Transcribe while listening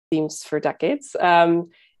themes for decades.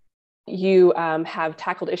 You have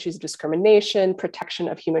tackled issues of discrimination, protection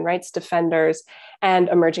of human rights defenders, and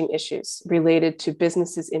emerging issues related to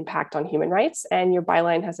businesses' impact on human rights. And your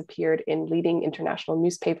byline has appeared in leading international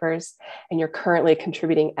newspapers, and you're currently a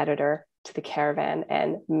contributing editor to The Caravan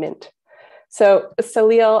and Mint. So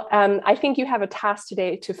Salil, I think you have a task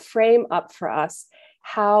today to frame up for us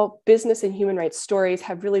how business and human rights stories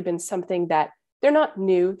have really been something that they're not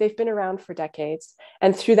new, they've been around for decades.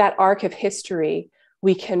 And through that arc of history,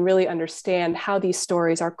 we can really understand how these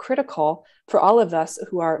stories are critical for all of us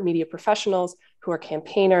who are media professionals, who are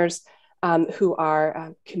campaigners, who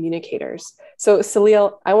are communicators. So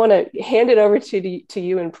Salil, I want to hand it over to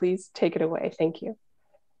you, and please take it away. Thank you.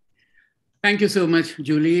 Thank you so much,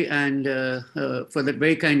 Julie, and for that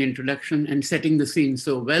very kind introduction and setting the scene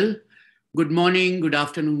so well. Good morning, good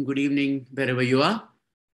afternoon, good evening, wherever you are.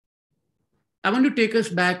 I want to take us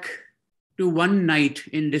back to one night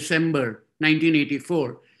in December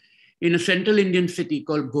 1984 in a central Indian city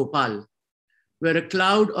called Bhopal, where a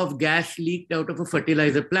cloud of gas leaked out of a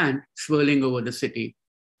fertilizer plant swirling over the city.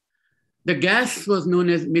 The gas was known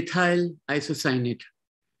as methyl isocyanate.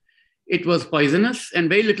 It was poisonous and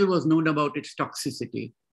very little was known about its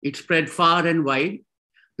toxicity. It spread far and wide.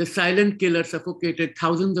 The silent killer suffocated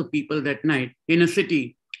thousands of people that night in a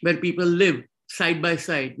city where people live side by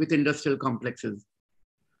side with industrial complexes.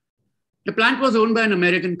 The plant was owned by an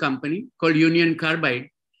American company called Union Carbide,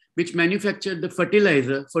 which manufactured the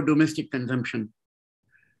fertilizer for domestic consumption.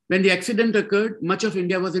 When the accident occurred, much of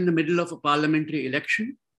India was in the middle of a parliamentary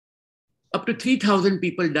election. Up to 3,000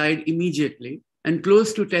 people died immediately, and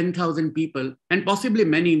close to 10,000 people, and possibly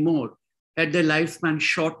many more, had their lifespan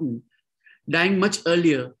shortened, dying much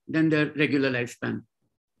earlier than their regular lifespan.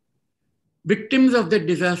 Victims of that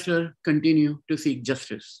disaster continue to seek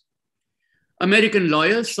justice. American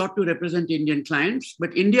lawyers sought to represent Indian clients,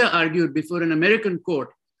 but India argued before an American court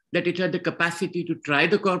that it had the capacity to try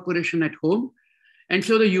the corporation at home, and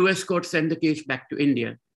so the US court sent the case back to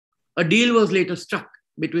India. A deal was later struck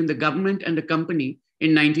between the government and the company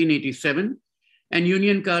in 1987, and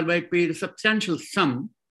Union Carbide paid a substantial sum,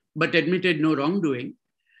 but admitted no wrongdoing,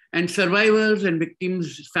 and survivors and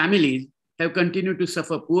victims' families have continued to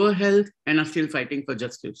suffer poor health and are still fighting for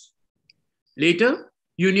justice. Later,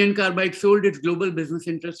 Union Carbide sold its global business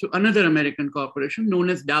interests to another American corporation known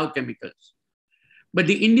as Dow Chemicals. But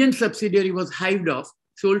the Indian subsidiary was hived off,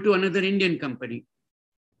 sold to another Indian company.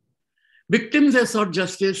 Victims have sought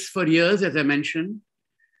justice for years, as I mentioned,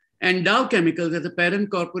 and Dow Chemicals, as a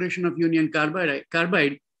parent corporation of Union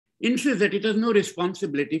Carbide, insists that it has no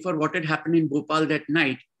responsibility for what had happened in Bhopal that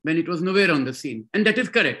night when it was nowhere on the scene. And that is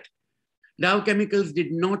correct. Dow Chemicals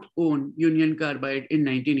did not own Union Carbide in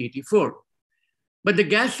 1984. But the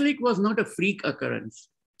gas leak was not a freak occurrence.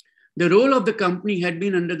 The role of the company had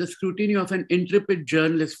been under the scrutiny of an intrepid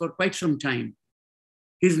journalist for quite some time.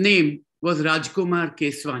 His name was Rajkumar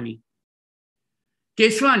Keswani.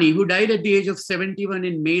 Keswani, who died at the age of 71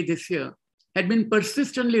 in May this year, had been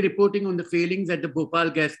persistently reporting on the failings at the Bhopal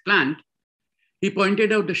gas plant. He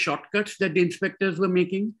pointed out the shortcuts that the inspectors were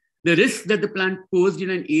making, the risks that the plant posed in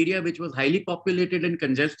an area which was highly populated and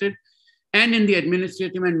congested, and in the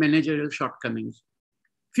administrative and managerial shortcomings.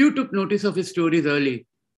 Few took notice of his stories early,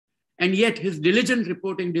 and yet his diligent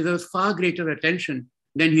reporting deserves far greater attention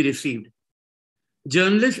than he received.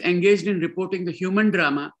 Journalists engaged in reporting the human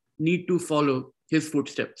drama need to follow his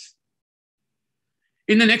footsteps.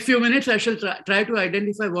 In the next few minutes, I shall try to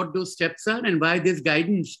identify what those steps are and why this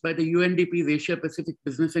guidance by the UNDP's Asia Pacific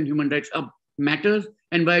Business and Human Rights Hub matters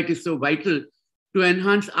and why it is so vital to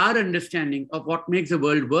enhance our understanding of what makes the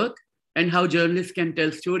world work and how journalists can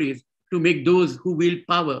tell stories to make those who wield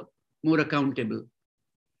power more accountable.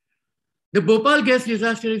 The Bhopal gas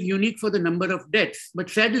disaster is unique for the number of deaths, but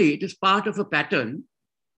sadly, it is part of a pattern.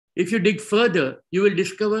 If you dig further, you will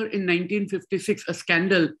discover in 1956 a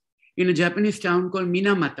scandal in a Japanese town called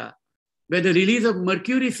Minamata, where the release of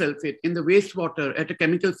mercury sulfate in the wastewater at a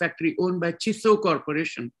chemical factory owned by Chiso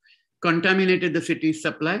Corporation contaminated the city's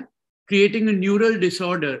supply, creating a neural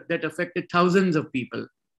disorder that affected thousands of people.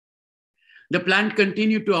 The plant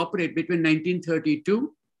continued to operate between 1932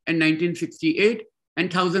 and 1968,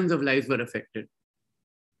 and thousands of lives were affected.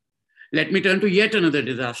 Let me turn to yet another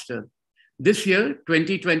disaster. This year,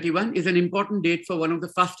 2021, is an important date for one of the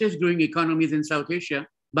fastest growing economies in South Asia,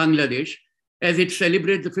 Bangladesh, as it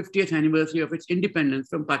celebrates the 50th anniversary of its independence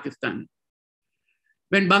from Pakistan.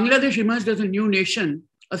 When Bangladesh emerged as a new nation,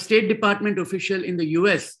 a State Department official in the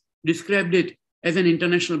US described it as an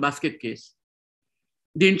international basket case.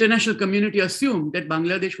 The international community assumed that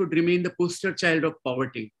Bangladesh would remain the poster child of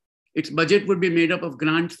poverty. Its budget would be made up of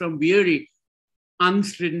grants from weary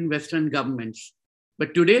angst-ridden Western governments.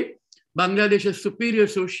 But today, Bangladesh has superior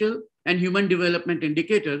social and human development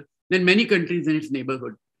indicators than many countries in its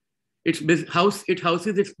neighborhood. It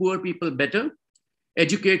houses its poor people better,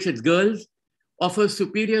 educates its girls, offers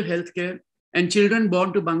superior healthcare, and children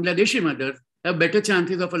born to Bangladeshi mothers have better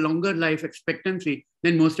chances of a longer life expectancy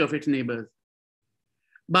than most of its neighbors.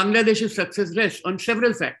 Bangladesh's success rests on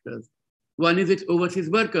several factors. One is its overseas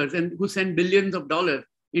workers and who send billions of dollars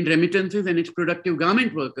in remittances, and its productive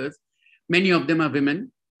garment workers, many of them are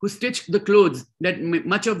women, who stitch the clothes that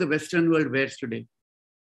much of the Western world wears today.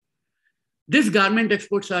 This garment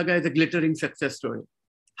export saga is a glittering success story.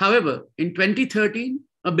 However, in 2013,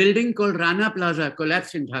 a building called Rana Plaza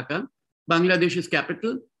collapsed in Dhaka, Bangladesh's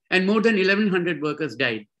capital, and more than 1,100 workers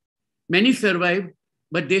died. Many survived,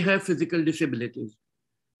 but they have physical disabilities.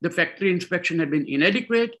 The factory inspection had been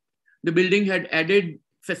inadequate. The building had added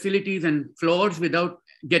facilities and floors without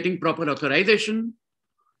getting proper authorization.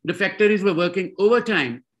 The factories were working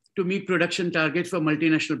overtime to meet production targets for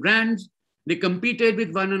multinational brands. They competed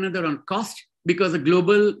with one another on cost because the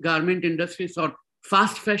global garment industry sought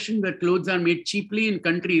fast fashion where clothes are made cheaply in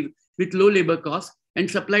countries with low labor costs and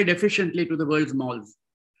supplied efficiently to the world's malls.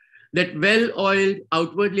 That well-oiled,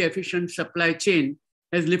 outwardly efficient supply chain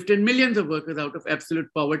has lifted millions of workers out of absolute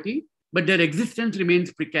poverty, but their existence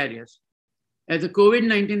remains precarious. As the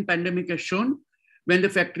COVID-19 pandemic has shown, when the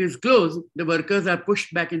factories close, the workers are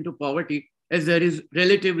pushed back into poverty as there is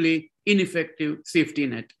relatively ineffective safety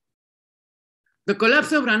net. The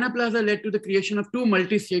collapse of Rana Plaza led to the creation of two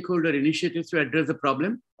multi-stakeholder initiatives to address the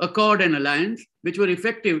problem, Accord and Alliance, which were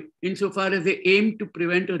effective insofar as they aimed to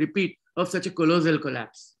prevent a repeat of such a colossal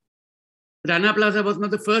collapse. Rana Plaza was not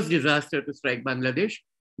the first disaster to strike Bangladesh.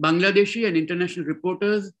 Bangladeshi and international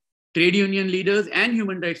reporters, trade union leaders, and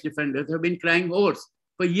human rights defenders have been crying hoarse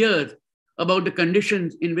for years about the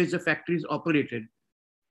conditions in which the factories operated.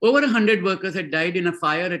 Over 100 workers had died in a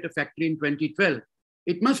fire at a factory in 2012.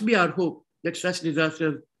 It must be our hope that such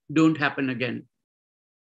disasters don't happen again.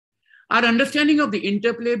 Our understanding of the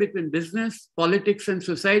interplay between business, politics, and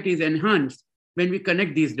society is enhanced when we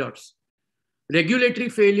connect these dots. Regulatory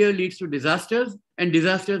failure leads to disasters, and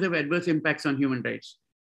disasters have adverse impacts on human rights.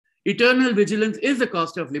 Eternal vigilance is the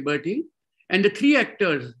cost of liberty, and the three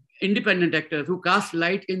actors, independent actors who cast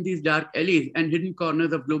light in these dark alleys and hidden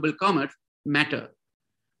corners of global commerce matter.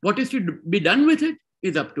 What is to be done with it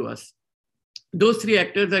is up to us. Those three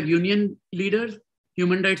actors are union leaders,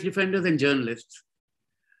 human rights defenders, and journalists.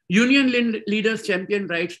 Union leaders champion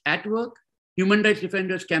rights at work, human rights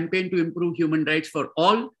defenders campaign to improve human rights for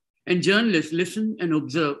all, and journalists listen and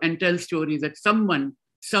observe and tell stories that someone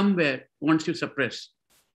somewhere wants to suppress.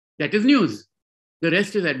 That is news. The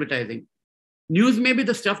rest is advertising. News may be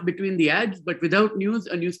the stuff between the ads, but without news,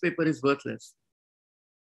 a newspaper is worthless.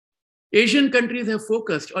 Asian countries have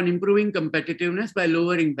focused on improving competitiveness by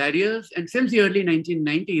lowering barriers, and since the early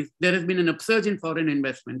 1990s, there has been an upsurge in foreign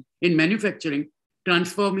investment in manufacturing,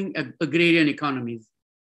 transforming agrarian economies.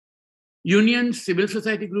 Unions, civil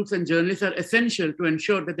society groups, and journalists are essential to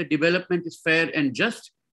ensure that the development is fair and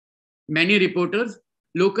just. Many reporters,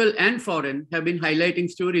 local and foreign, have been highlighting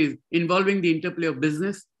stories involving the interplay of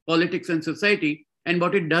business, politics, and society, and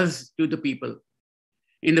what it does to the people.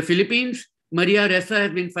 In the Philippines, Maria Ressa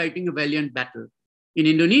has been fighting a valiant battle. In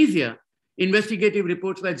Indonesia, investigative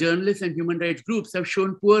reports by journalists and human rights groups have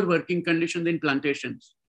shown poor working conditions in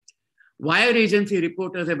plantations. Wire agency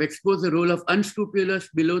reporters have exposed the role of unscrupulous,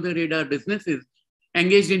 below-the-radar businesses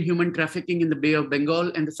engaged in human trafficking in the Bay of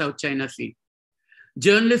Bengal and the South China Sea.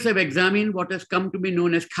 Journalists have examined what has come to be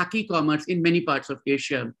known as khaki commerce in many parts of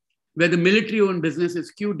Asia, where the military-owned businesses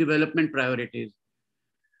skew development priorities.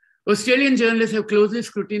 Australian journalists have closely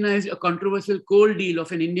scrutinized a controversial coal deal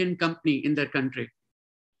of an Indian company in their country.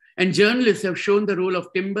 And journalists have shown the role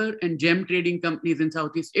of timber and gem trading companies in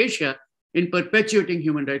Southeast Asia in perpetuating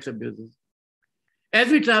human rights abuses. As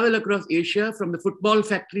we travel across Asia, from the football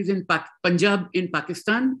factories in Punjab in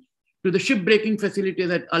Pakistan to the shipbreaking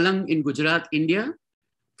facilities at Alang in Gujarat, India,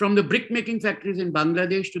 from the brick-making factories in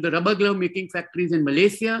Bangladesh to the rubber glove-making factories in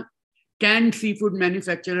Malaysia, canned seafood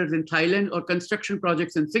manufacturers in Thailand, or construction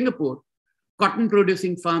projects in Singapore, cotton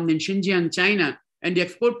producing farms in Xinjiang, China, and the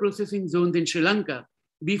export processing zones in Sri Lanka,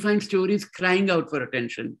 we find stories crying out for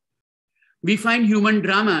attention. We find human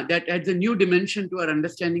drama that adds a new dimension to our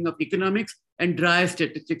understanding of economics and dry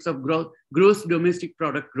statistics of gross domestic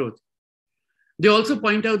product growth. They also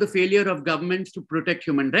point out the failure of governments to protect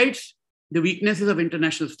human rights, the weaknesses of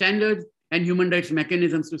international standards and human rights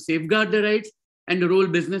mechanisms to safeguard the rights, and the role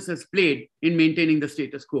business has played in maintaining the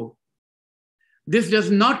status quo. This does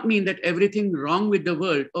not mean that everything wrong with the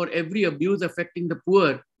world or every abuse affecting the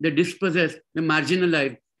poor, the dispossessed, the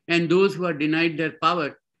marginalized, and those who are denied their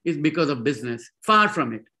power is because of business. Far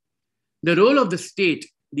from it. The role of the state,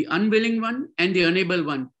 the unwilling one and the unable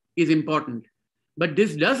one, is important. But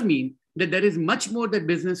this does mean that there is much more that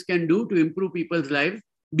business can do to improve people's lives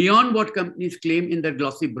beyond what companies claim in their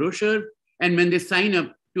glossy brochure and when they sign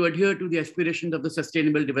up to adhere to the aspirations of the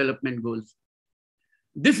Sustainable Development Goals.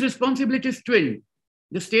 This responsibility is twin.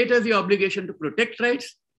 The state has the obligation to protect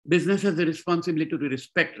rights, business has the responsibility to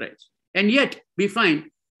respect rights. And yet we find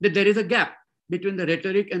that there is a gap between the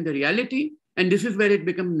rhetoric and the reality, and this is where it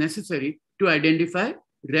becomes necessary to identify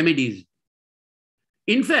remedies.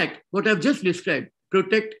 In fact, what I've just described,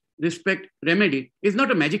 protect, respect, remedy, is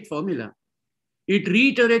not a magic formula. It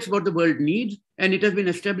reiterates what the world needs, and it has been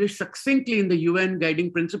established succinctly in the UN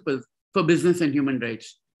guiding principles for business and human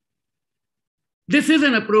rights. This is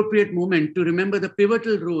an appropriate moment to remember the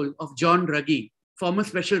pivotal role of John Ruggie, former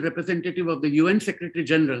special representative of the UN Secretary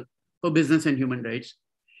General for Business and Human Rights.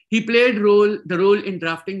 He played the role in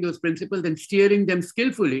drafting those principles and steering them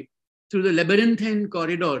skillfully through the labyrinthine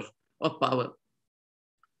corridors of power.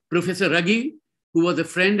 Professor Ruggie, who was a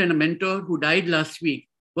friend and a mentor who died last week,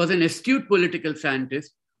 was an astute political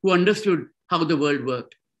scientist who understood how the world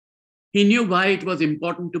worked. He knew why it was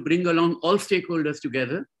important to bring along all stakeholders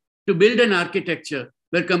together to build an architecture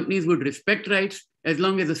where companies would respect rights as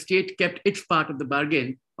long as the state kept its part of the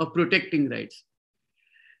bargain of protecting rights.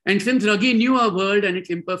 And since Ruggie knew our world and its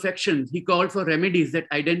imperfections, he called for remedies that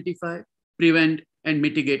identify, prevent, and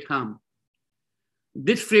mitigate harm.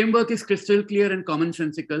 This framework is crystal clear and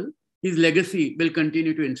commonsensical. His legacy will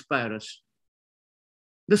continue to inspire us.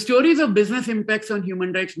 The stories of business impacts on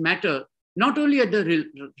human rights matter not only at the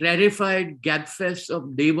rarefied gabfests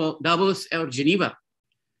of Davos or Geneva,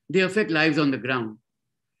 they affect lives on the ground.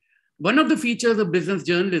 One of the features of business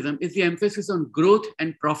journalism is the emphasis on growth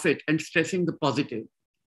and profit and stressing the positive.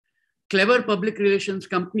 Clever public relations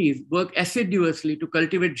companies work assiduously to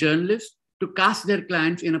cultivate journalists to cast their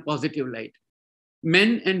clients in a positive light.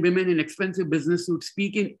 Men and women in expensive business suits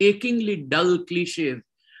speak in achingly dull cliches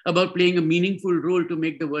about playing a meaningful role to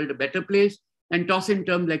make the world a better place and toss in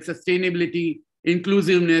terms like sustainability,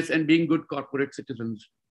 inclusiveness, and being good corporate citizens.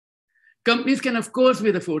 Companies can, of course,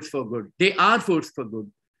 be the force for good. They are force for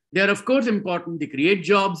good. They are, of course, important. They create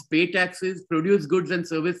jobs, pay taxes, produce goods and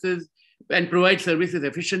services, and provide services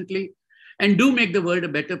efficiently, and do make the world a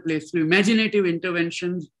better place through imaginative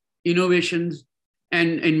interventions, innovations,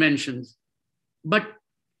 and inventions. But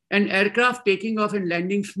an aircraft taking off and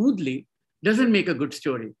landing smoothly doesn't make a good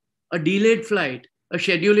story. A delayed flight, a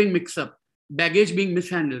scheduling mix-up, baggage being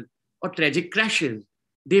mishandled, or tragic crashes,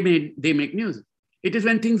 they make news. It is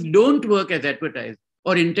when things don't work as advertised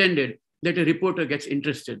or intended that a reporter gets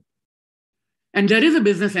interested. And there is a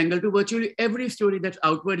business angle to virtually every story that's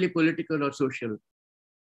outwardly political or social.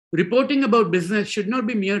 Reporting about business should not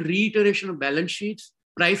be mere reiteration of balance sheets,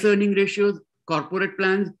 price-earning ratios, corporate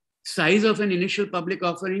plans, size of an initial public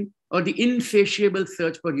offering, or the insatiable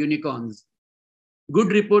search for unicorns.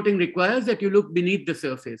 Good reporting requires that you look beneath the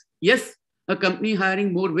surface. Yes, a company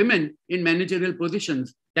hiring more women in managerial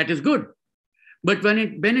positions, that is good. But when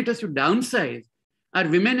it has to downsize, are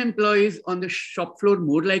women employees on the shop floor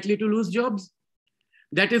more likely to lose jobs?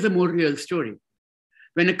 That is a more real story.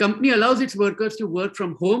 When a company allows its workers to work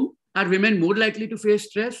from home, are women more likely to face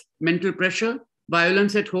stress, mental pressure,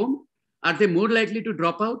 violence at home? Are they more likely to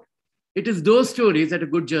drop out? It is those stories that a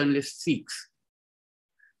good journalist seeks.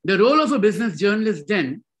 The role of a business journalist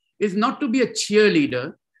then is not to be a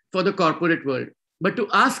cheerleader for the corporate world, but to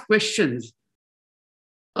ask questions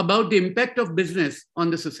about the impact of business on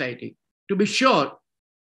the society. To be sure,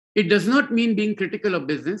 it does not mean being critical of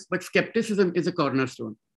business, but skepticism is a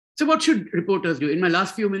cornerstone. So what should reporters do? In my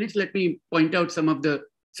last few minutes, let me point out some of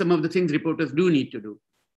the things reporters do need to do.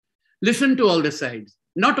 Listen to all the sides,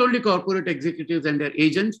 not only corporate executives and their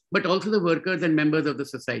agents, but also the workers and members of the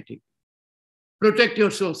society. Protect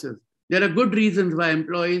your sources. There are good reasons why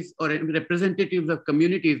employees or representatives of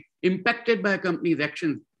communities impacted by a company's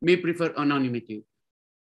actions may prefer anonymity.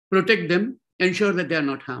 Protect them, ensure that they are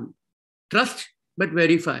not harmed. Trust, but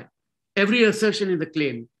verify. Every assertion is a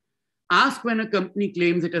claim. Ask when a company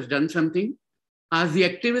claims it has done something. Ask the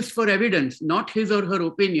activist for evidence, not his or her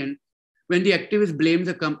opinion, when the activist blames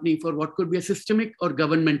a company for what could be a systemic or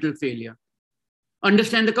governmental failure.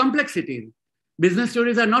 Understand the complexities. Business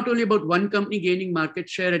stories are not only about one company gaining market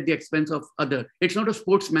share at the expense of other. It's not a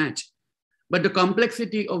sports match, but the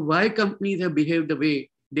complexity of why companies have behaved the way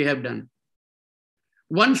they have done.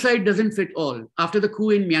 One side doesn't fit all. After the coup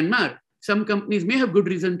in Myanmar, some companies may have good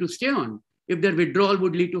reason to stay on. if their withdrawal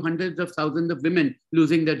would lead to hundreds of thousands of women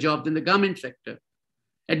losing their jobs in the garment sector.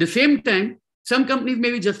 At the same time, some companies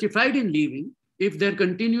may be justified in leaving if their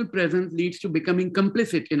continued presence leads to becoming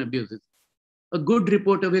complicit in abuses. A good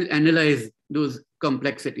reporter will analyze those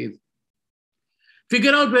complexities.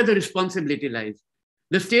 Figure out where the responsibility lies.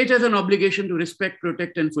 The state has an obligation to respect,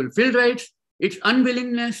 protect, and fulfill rights. Its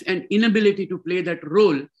unwillingness and inability to play that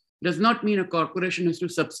role does not mean a corporation has to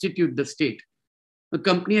substitute the state. A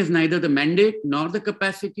company has neither the mandate, nor the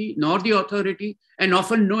capacity, nor the authority, and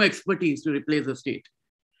often no expertise to replace the state.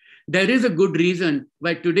 There is a good reason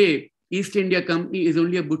why today East India Company is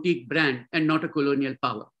only a boutique brand and not a colonial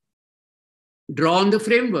power. Draw on the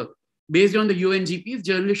framework. Based on the UNGPs,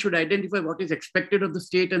 journalists should identify what is expected of the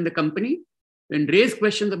state and the company, and raise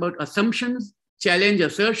questions about assumptions, challenge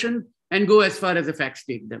assertions, and go as far as the facts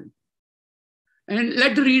take them. And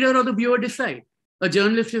let the reader or the viewer decide. A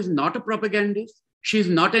journalist is not a propagandist. She is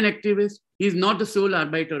not an activist. He is not the sole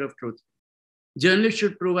arbiter of truth. Journalists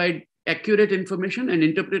should provide accurate information and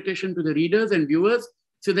interpretation to the readers and viewers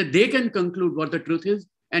so that they can conclude what the truth is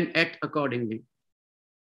and act accordingly.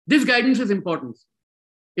 This guidance is important.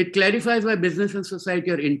 It clarifies why business and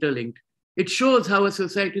society are interlinked. It shows how a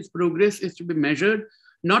society's progress is to be measured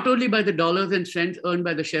not only by the dollars and cents earned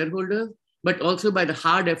by the shareholders, but also by the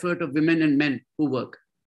hard effort of women and men who work.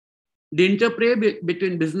 The interplay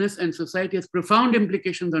between business and society has profound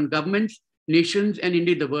implications on governments, nations, and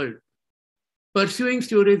indeed the world. Pursuing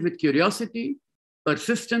stories with curiosity,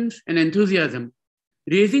 persistence, and enthusiasm,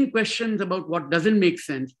 raising questions about what doesn't make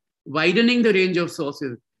sense, widening the range of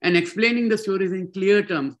sources, and explaining the stories in clear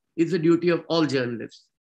terms is the duty of all journalists.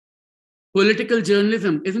 Political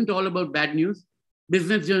journalism isn't all about bad news.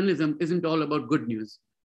 Business journalism isn't all about good news.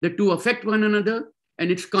 The two affect one another, and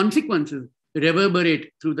its consequences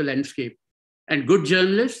reverberate through the landscape. And good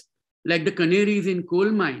journalists, like the canaries in coal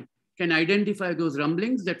mine, can identify those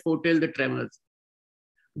rumblings that foretell the tremors.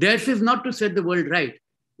 Theirs is not to set the world right.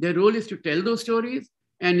 Their role is to tell those stories,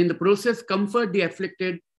 and in the process, comfort the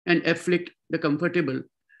afflicted and afflict the comfortable,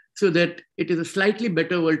 so that it is a slightly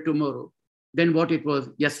better world tomorrow than what it was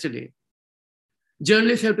yesterday.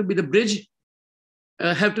 Journalists have to be the bridge,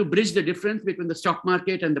 have to bridge the difference between the stock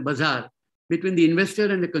market and the bazaar, between the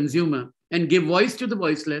investor and the consumer, and give voice to the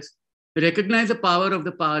voiceless, recognize the power of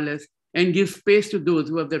the powerless, and give space to those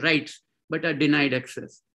who have the rights but are denied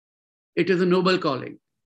access. It is a noble calling.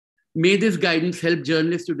 May this guidance help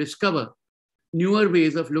journalists to discover newer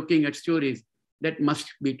ways of looking at stories that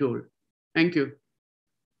must be told. Thank you.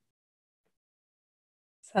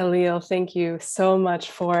 Salil, thank you so much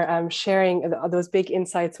for sharing those big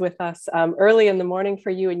insights with us early in the morning for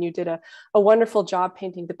you. And you did a wonderful job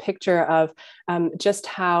painting the picture of just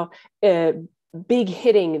how big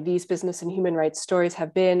hitting these business and human rights stories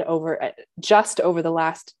have been just over the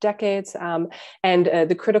last decades, and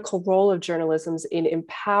the critical role of journalism in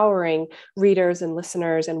empowering readers and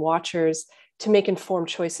listeners and watchers to make informed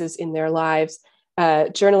choices in their lives.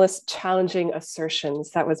 Journalists challenging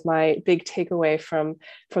assertions. That was my big takeaway from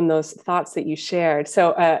those thoughts that you shared.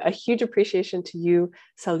 So a huge appreciation to you,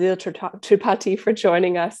 Salil Tripathi, for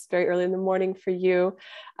joining us very early in the morning for you.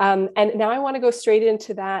 And now I want to go straight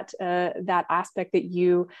into that aspect that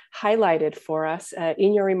you highlighted for us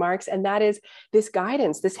in your remarks, and that is this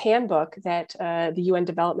guidance, this handbook that the UN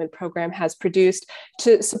Development Program has produced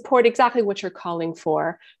to support exactly what you're calling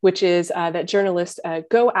for, which is that journalists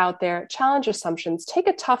go out there, challenge assumptions, take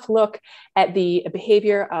a tough look at the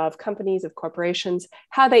behavior of companies, of corporations,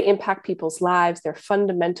 how they impact people's lives, their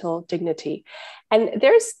fundamental dignity. And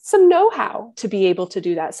there's some know-how to be able to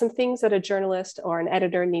do that, some things that a journalist or an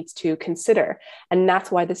editor needs to consider. And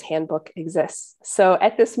that's why this handbook exists. So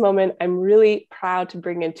at this moment, I'm really proud to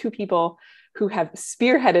bring in two people who have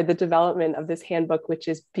spearheaded the development of this handbook, which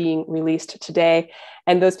is being released today.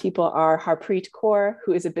 And those people are Harpreet Kaur,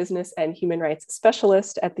 who is a business and human rights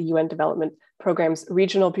specialist at the UN Development Program's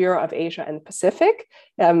Regional Bureau of Asia and Pacific.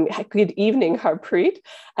 Good evening, Harpreet.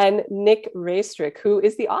 And Nick Raystrick, who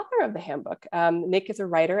is the author of the handbook. Nick is a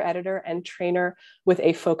writer, editor, and trainer with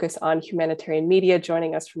a focus on humanitarian media,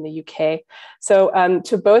 joining us from the UK. So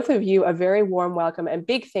to both of you, a very warm welcome and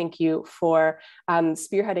big thank you for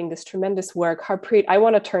spearheading this tremendous work. Harpreet, I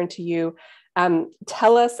want to turn to you.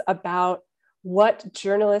 Tell us about what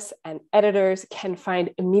journalists and editors can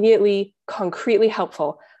find immediately, concretely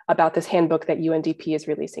helpful about this handbook that UNDP is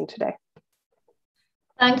releasing today.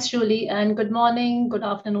 Thanks, Julie, and good morning, good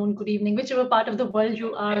afternoon, good evening, whichever part of the world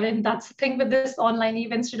you are in. That's the thing with this online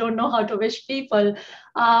events, you don't know how to wish people.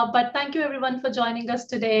 But thank you everyone for joining us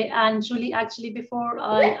today. And Julie, actually, before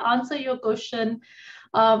I answer your question,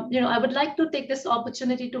 I would like to take this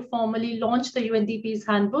opportunity to formally launch the UNDP's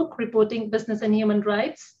handbook, Reporting Business and Human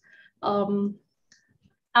Rights.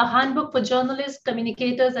 A handbook for journalists,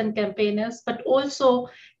 communicators, and campaigners, but also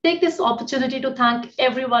take this opportunity to thank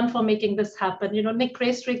everyone for making this happen. Nick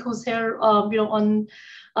Raystrick, who's here,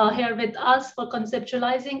 here with us for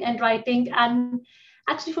conceptualizing and writing, and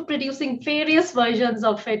actually for producing various versions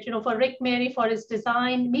of it. For Rick Mary for his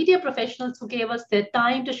design, media professionals who gave us their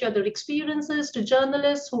time to share their experiences, to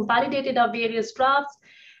journalists who validated our various drafts,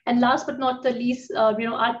 and last but not the least, our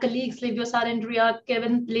colleagues, Livio Sarandria,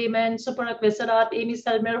 Kevin Lehman, Suparak Visarat, Amy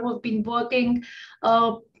Selmer, who have been working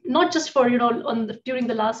not just for, during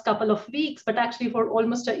the last couple of weeks, but actually for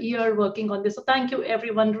almost a year working on this. So thank you,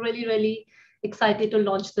 everyone. Really, really excited to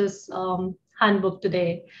launch this handbook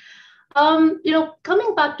today.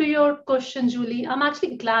 Coming back to your question, Julie, I'm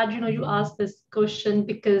actually glad, you asked this question,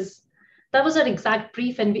 because that was our exact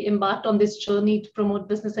brief when we embarked on this journey to promote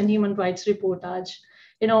business and human rights reportage.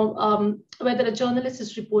 Whether a journalist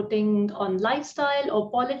is reporting on lifestyle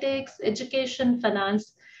or politics, education,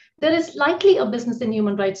 finance, there is likely a business and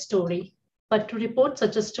human rights story. But to report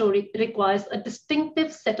such a story requires a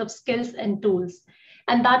distinctive set of skills and tools.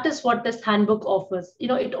 And that is what this handbook offers.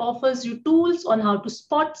 It offers you tools on how to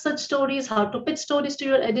spot such stories, how to pitch stories to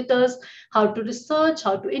your editors, how to research,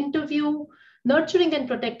 how to interview, nurturing and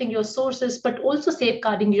protecting your sources, but also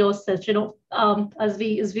safeguarding yourself. As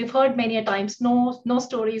we've heard many a times, no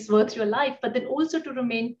story is worth your life, but then also to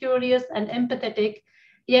remain curious and empathetic,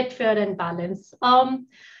 yet fair and balanced.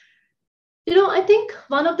 I think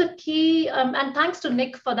one of the key, and thanks to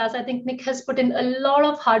Nick for that, I think Nick has put in a lot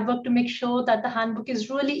of hard work to make sure that the handbook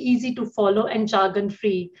is really easy to follow and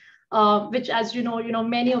jargon-free. Which, as you know,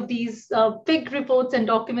 many of these big reports and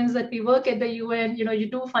documents that we work at the UN, you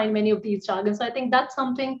do find many of these jargons. So I think that's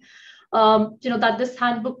something, that this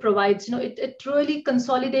handbook provides. It really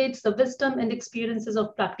consolidates the wisdom and experiences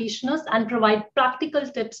of practitioners and provide practical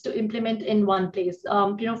tips to implement in one place.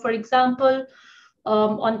 For example,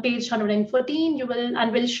 on page 114, you will,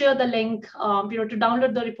 and we'll share the link, to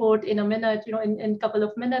download the report in a minute, in a couple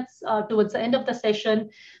of minutes towards the end of the session.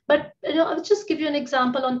 But, I'll just give you an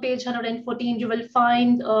example. On page 114, you will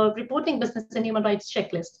find a reporting business and human rights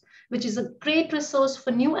checklist, which is a great resource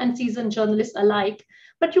for new and seasoned journalists alike.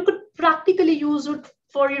 But you could practically use it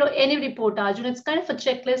for, any reportage. It's kind of a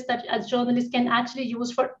checklist that as journalists can actually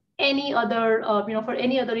use for any other, for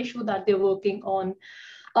any other issue that they're working on.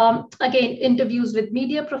 Again, interviews with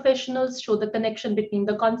media professionals show the connection between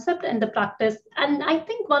the concept and the practice. And I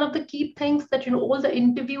think one of the key things that, all the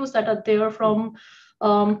interviews that are there from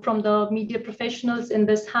the media professionals in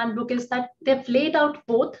this handbook is that they've laid out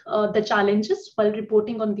both the challenges while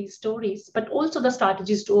reporting on these stories, but also the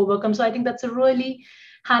strategies to overcome. So I think that's a really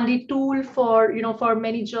handy tool for, for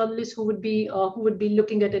many journalists who would be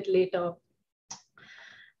looking at it later.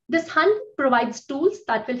 This handbook provides tools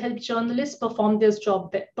that will help journalists perform their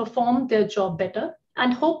job better,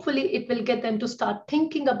 and hopefully it will get them to start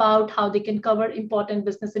thinking about how they can cover important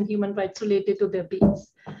business and human rights related to their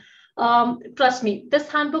beats. Trust me, this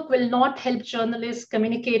handbook will not help journalists,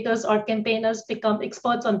 communicators, or campaigners become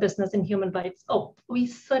experts on business and human rights. Oh, we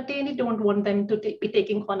certainly don't want them to be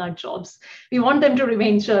taking on our jobs. We want them to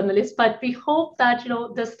remain journalists, but we hope that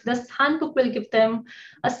this handbook will give them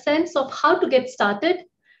a sense of how to get started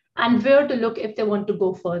and where to look if they want to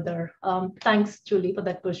go further. Thanks, Julie, for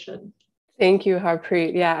that question. Thank you,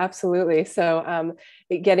 Harpreet. Yeah, absolutely. So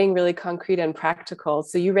getting really concrete and practical.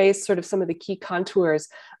 So you raised sort of some of the key contours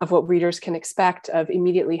of what readers can expect of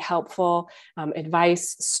immediately helpful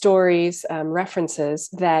advice, stories, references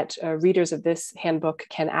that readers of this handbook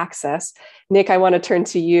can access. Nick, I want to turn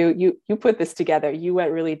to you. You put this together. You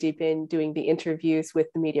went really deep in doing the interviews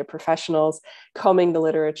with the media professionals, combing the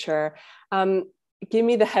literature. Give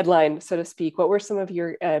me the headline, so to speak. What were some of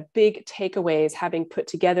your big takeaways having put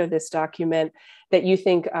together this document that you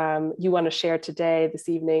think you want to share today, this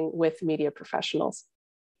evening, with media professionals?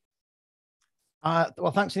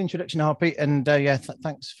 Well, thanks for the introduction, Harpreet, and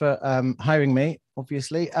thanks for hiring me,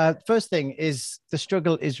 obviously. First thing is the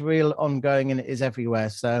struggle is real, ongoing, and it is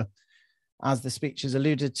everywhere. So as the speech has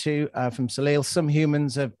alluded to from Salil, some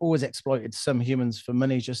humans have always exploited some humans for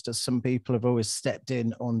money, just as some people have always stepped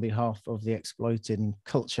in on behalf of the exploiting.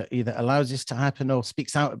 Culture either allows this to happen or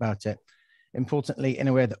speaks out about it, importantly, in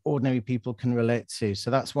a way that ordinary people can relate to. So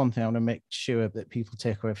that's one thing I want to make sure that people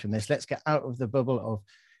take away from this. Let's get out of the bubble of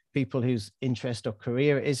people whose interest or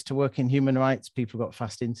career it is to work in human rights. People got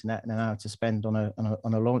fast internet and an hour to spend on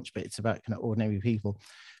a launch, but it's about kind of ordinary people.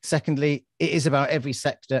 Secondly, it is about every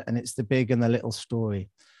sector, and it's the big and the little story.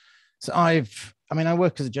 So I've I mean, I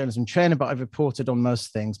work as a journalism trainer, but I've reported on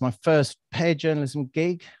most things. My first paid journalism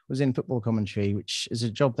gig was in football commentary, which is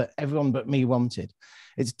a job that everyone but me wanted.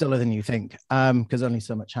 It's duller than you think, because only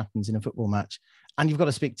so much happens in a football match. And you've got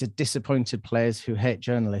to speak to disappointed players who hate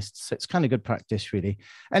journalists. So it's kind of good practice, really.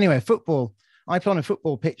 Anyway, football. I play on a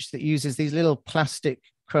football pitch that uses these little plastic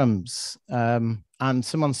crumbs. And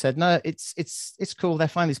someone said, no, it's cool. They're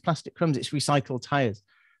fine, these plastic crumbs. It's recycled tires.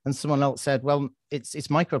 And someone else said, well, it's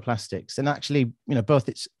microplastics. And actually,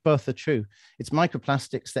 both are true. It's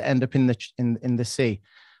microplastics that end up in the sea.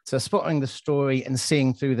 So spotting the story and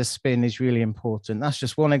seeing through the spin is really important. That's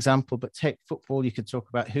just one example, but take football. You could talk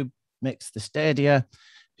about who makes the stadia,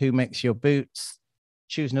 who makes your boots.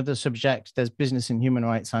 Choose another subject. There's business and human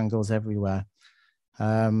rights angles everywhere.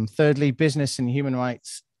 Thirdly, business and human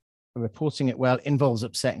rights, reporting it well involves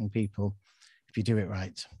upsetting people if you do it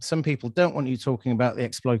right. Some people don't want you talking about the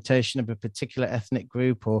exploitation of a particular ethnic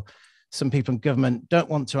group, or some people in government don't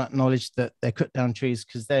want to acknowledge that they cut down trees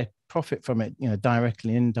because they profit from it,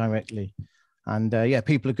 directly and indirectly. And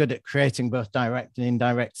people are good at creating both direct and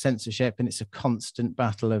indirect censorship, and it's a constant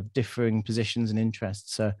battle of differing positions and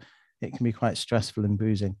interests. So it can be quite stressful and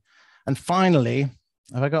bruising. And finally,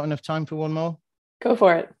 have I got enough time for one more? Go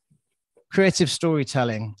for it. Creative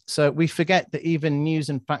storytelling. So we forget that even news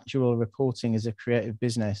and factual reporting is a creative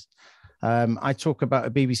business. I talk about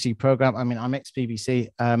a BBC program. I mean, I'm ex-BBC,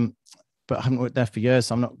 but I haven't worked there for years.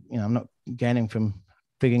 So I'm not gaining from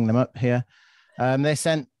bigging them up here. They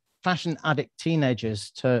sent fashion addict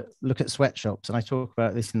teenagers to look at sweatshops, and I talk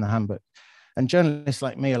about this in the handbook. And journalists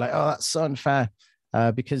like me are like, oh, that's so unfair,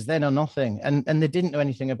 because they know nothing, and they didn't know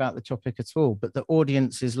anything about the topic at all. But the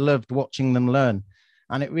audiences loved watching them learn.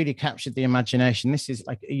 And it really captured the imagination. This is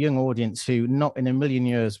like a young audience who not in a million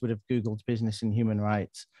years would have Googled business and human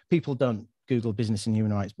rights. People don't Google business and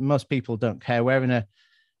human rights. Most people don't care. We're in a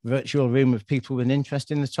virtual room of people with an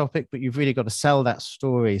interest in the topic, but you've really got to sell that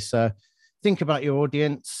story. So think about your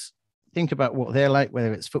audience, think about what they're like,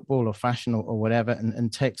 whether it's football or fashion or whatever,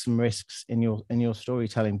 and take some risks in your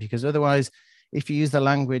storytelling, because otherwise, if you use the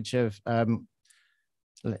language of,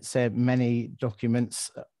 let's say, many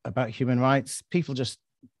documents about human rights, people just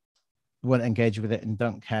won't engage with it and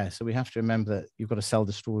don't care. So we have to remember that you've got to sell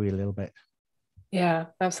the story a little bit. Yeah,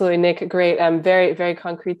 absolutely, Nick. Great. Very, very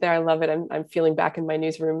concrete there. I love it. I'm feeling back in my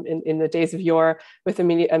newsroom in the days of yore with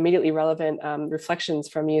immediately relevant reflections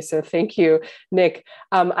from you. So thank you, Nick.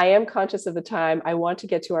 I am conscious of the time. I want to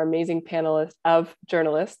get to our amazing panel of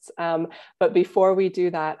journalists. But before we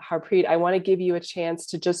do that, Harpreet, I want to give you a chance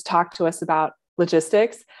to just talk to us about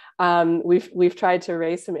logistics. We've tried to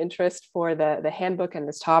raise some interest for the handbook and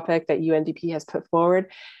this topic that UNDP has put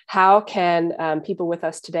forward. How can people with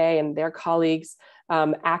us today and their colleagues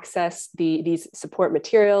access these support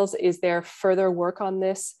materials? Is there further work on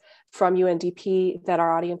this from UNDP that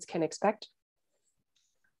our audience can expect?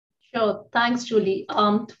 Sure. Thanks, Julie.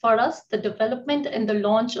 For us, the development and the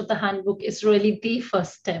launch of the handbook is really the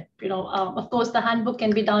first step. Of course, the handbook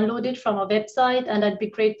can be downloaded from our website, and I'd be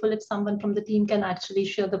grateful if someone from the team can actually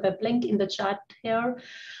share the web link in the chat here.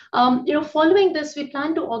 Following this, we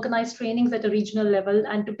plan to organize trainings at a regional level,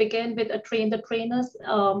 and to begin with train the trainers,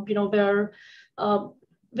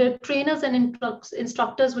 where trainers and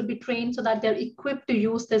instructors would be trained so that they're equipped to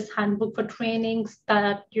use this handbook for trainings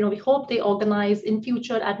that we hope they organize in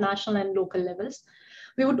future at national and local levels.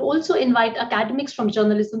 We would also invite academics from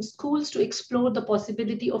journalism schools to explore the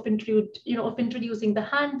possibility of introducing the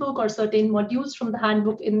handbook or certain modules from the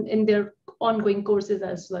handbook in their ongoing courses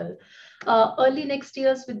as well. Early next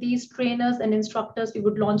year, with these trainers and instructors, we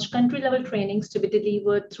would launch country-level trainings to be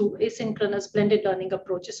delivered through asynchronous blended learning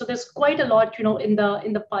approaches. So there's quite a lot, in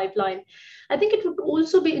the pipeline. I think it would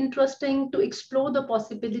also be interesting to explore the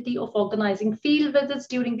possibility of organizing field visits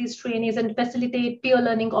during these trainings and facilitate peer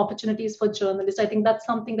learning opportunities for journalists. I think that's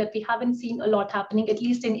something that we haven't seen a lot happening, at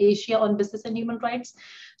least in Asia, on business and human rights.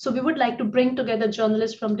 So we would like to bring together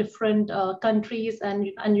journalists from different countries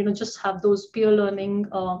and just have those peer learning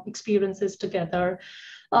experiences together.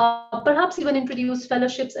 Perhaps even introduce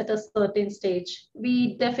fellowships at a certain stage.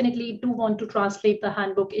 We definitely do want to translate the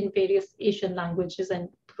handbook in various Asian languages. And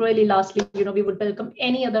really lastly, we would welcome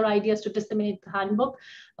any other ideas to disseminate the handbook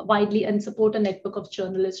widely and support a network of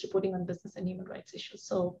journalists reporting on business and human rights issues.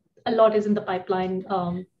 So a lot is in the pipeline.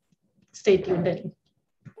 Stay tuned in.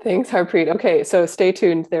 Thanks, Harpreet. Okay, so stay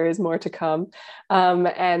tuned. There is more to come.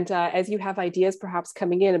 As you have ideas perhaps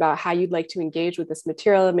coming in about how you'd like to engage with this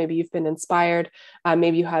material, maybe you've been inspired,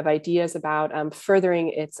 maybe you have ideas about furthering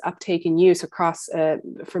its uptake and use across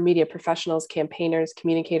for media professionals, campaigners,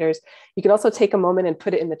 communicators, you can also take a moment and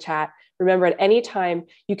put it in the chat. Remember, at any time,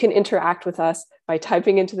 you can interact with us by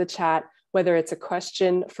typing into the chat whether it's a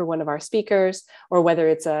question for one of our speakers or whether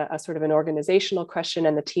it's a sort of an organizational question,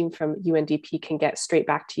 and the team from UNDP can get straight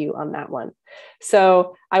back to you on that one.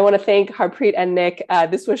 So I want to thank Harpreet and Nick.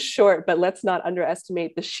 This was short, but let's not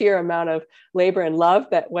underestimate the sheer amount of labor and love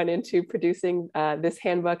that went into producing this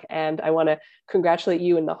handbook. And I want to congratulate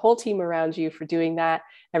you and the whole team around you for doing that.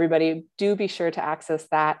 Everybody, do be sure to access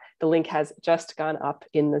that. The link has just gone up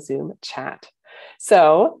in the Zoom chat.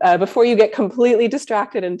 So before you get completely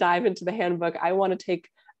distracted and dive into the handbook, I want to take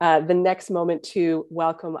the next moment to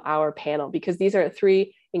welcome our panel, because these are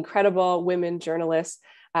three incredible women journalists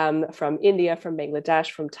from India, from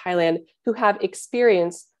Bangladesh, from Thailand, who have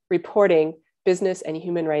experience reporting business and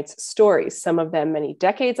human rights stories, some of them many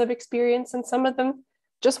decades of experience, and some of them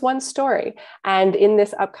just one story. And in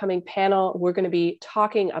this upcoming panel, we're going to be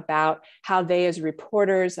talking about how they, as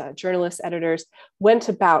reporters, journalists, editors, went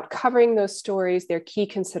about covering those stories, their key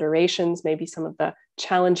considerations, maybe some of the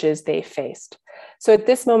challenges they faced. So at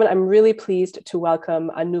this moment, I'm really pleased to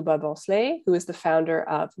welcome Anuba Bhosle, who is the founder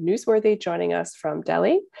of Newsworthy, joining us from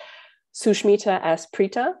Delhi. Sushmita S.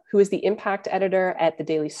 Prita, who is the impact editor at the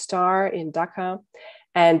Daily Star in Dhaka,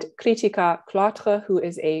 and Kritika Clotre, who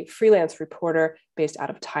is a freelance reporter based out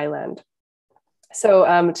of Thailand.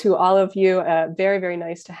 So to all of you, very, very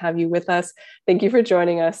nice to have you with us. Thank you for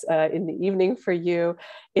joining us in the evening for you.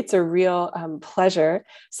 It's a real pleasure.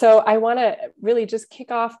 So I want to really just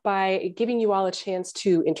kick off by giving you all a chance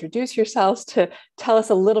to introduce yourselves, to tell us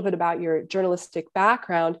a little bit about your journalistic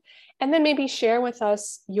background, and then maybe share with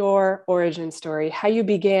us your origin story, how you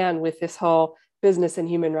began with this whole business and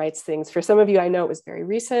human rights things. For some of you, I know it was very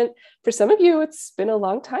recent. For some of you, it's been a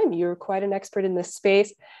long time. You're quite an expert in this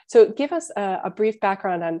space. So give us a brief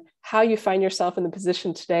background on how you find yourself in the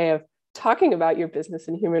position today of talking about your business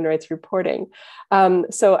and human rights reporting.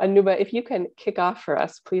 So Anuba, if you can kick off for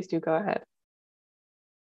us, please do go ahead.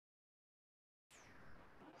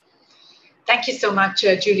 Thank you so much,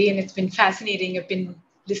 Julie, and it's been fascinating. I've been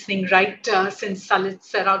listening right since Salit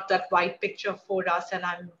set out that white picture for us, and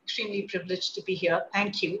I'm extremely privileged to be here.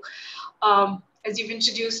 Thank you. As you've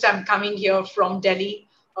introduced, I'm coming here from Delhi.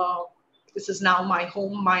 This is now my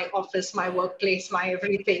home, my office, my workplace, my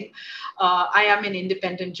everything. I am an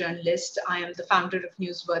independent journalist. I am the founder of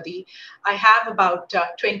Newsworthy. I have about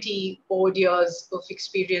 20 odd years of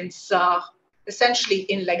experience essentially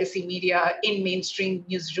in legacy media, in mainstream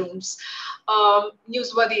newsrooms.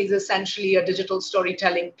 Newsworthy is essentially a digital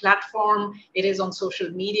storytelling platform. It is on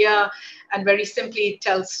social media, and very simply, it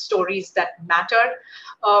tells stories that matter.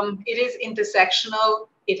 It is intersectional.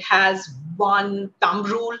 It has one thumb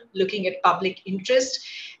rule, looking at public interest.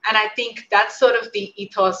 And I think that's sort of the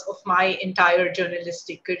ethos of my entire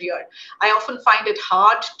journalistic career. I often find it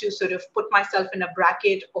hard to sort of put myself in a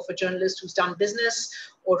bracket of a journalist who's done business,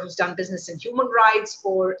 or who's done business in human rights,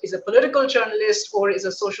 or is a political journalist, or is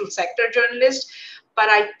a social sector journalist. But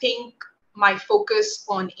I think my focus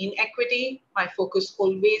on inequity, my focus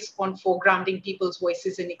always on foregrounding people's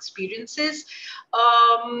voices and experiences,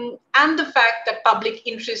 and the fact that public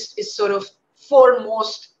interest is sort of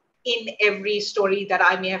foremost in every story that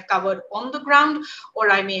I may have covered on the ground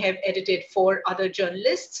or I may have edited for other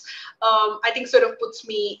journalists, I think sort of puts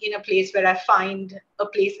me in a place where I find a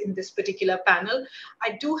place in this particular panel.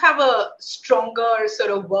 I do have a stronger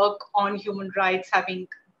sort of work on human rights, having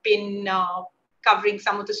been covering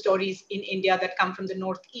some of the stories in India that come from the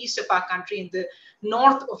northeast of our country, in the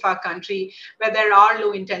north of our country, where there are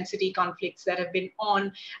low intensity conflicts that have been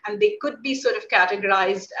on, and they could be sort of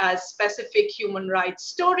categorized as specific human rights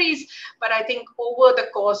stories. But I think over the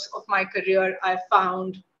course of my career, I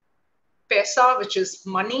found pesa, which is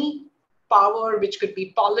money, power, which could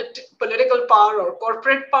be political power or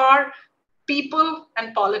corporate power, people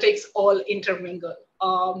and politics all intermingle.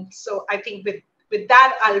 So I think with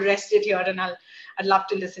that, I'll rest it here, and I'd love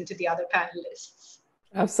to listen to the other panelists.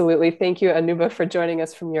 Absolutely. Thank you, Anuba, for joining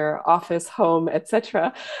us from your office, home,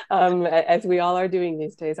 etc., as we all are doing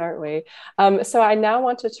these days, aren't we? So I now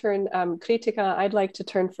want to turn, Kritika, I'd like to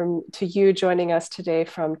turn to you joining us today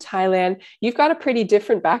from Thailand. You've got a pretty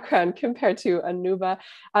different background compared to Anuba.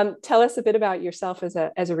 Tell us a bit about yourself as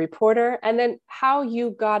a reporter, and then how you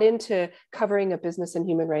got into covering a business and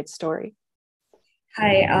human rights story.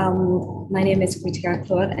 Hi, my name is Kritika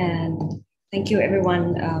Clotre, and thank you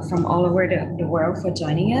everyone from all over the world for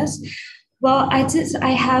joining us. Well, I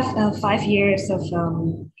have 5 years of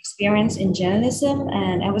experience in journalism,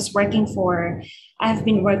 and I had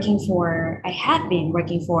been working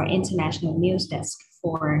for international news desk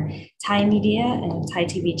for Thai media and Thai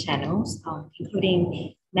TV channels,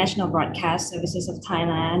 including National Broadcast Services of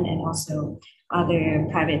Thailand and also other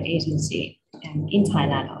private agency. in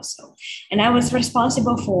Thailand also. And I was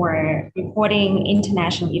responsible for reporting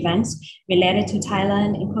international events related to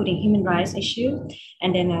Thailand, including human rights issue.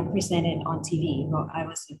 And then I presented on TV. Well, I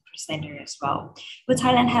was a presenter as well. But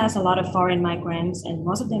Thailand has a lot of foreign migrants, and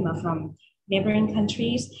most of them are from neighboring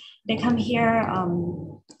countries. They come here,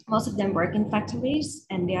 most of them work in factories,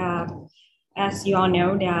 and they are, as you all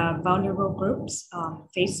know, they are vulnerable groups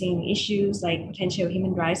facing issues like potential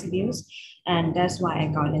human rights abuse. And that's why I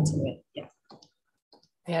got into it. Yeah.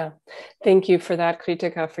 Yeah, thank you for that,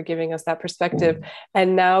 Kritika, for giving us that perspective.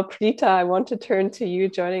 And now, Preeta, I want to turn to you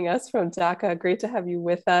joining us from Dhaka. Great to have you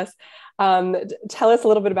with us. Tell us a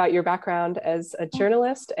little bit about your background as a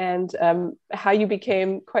journalist and how you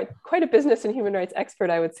became quite a business and human rights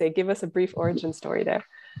expert, I would say. Give us a brief origin story there.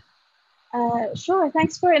 Sure,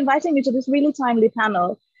 thanks for inviting me to this really timely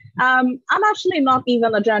panel. I'm actually not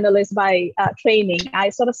even a journalist by training. I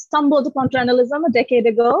sort of stumbled upon journalism a decade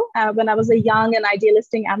ago when I was a young and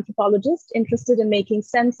idealistic anthropologist interested in making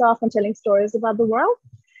sense of and telling stories about the world.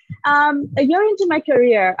 A year into my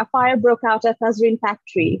career, a fire broke out at Tazreen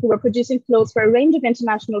factory, who were producing clothes for a range of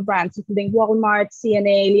international brands, including Walmart,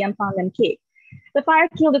 CNA, Lian Fang, and Cake. The fire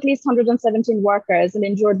killed at least 117 workers and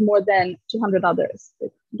injured more than 200 others. The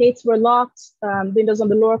gates were locked, windows on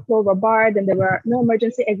the lower floor were barred, and there were no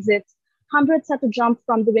emergency exits. Hundreds had to jump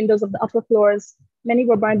from the windows of the upper floors. Many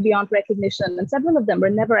were burned beyond recognition, and several of them were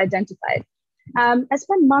never identified. I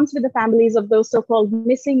spent months with the families of those so-called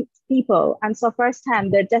missing people and saw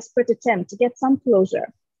firsthand their desperate attempt to get some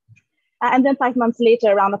closure. And then 5 months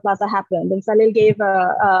later, Rana Plaza happened, and Salil gave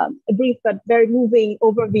a brief but very moving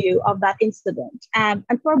overview of that incident. And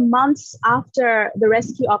for months after the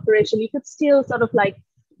rescue operation, you could still sort of like,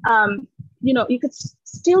 you could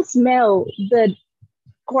still smell the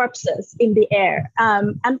corpses in the air.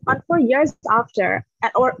 And for years after,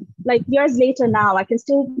 or like years later now, I can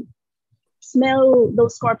still smell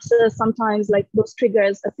those corpses. Sometimes like those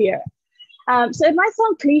triggers appear. So it might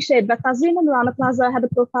sound cliched, but Tazreen and Rana Plaza had a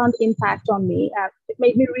profound impact on me. It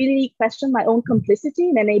made me really question my own complicity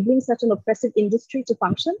in enabling such an oppressive industry to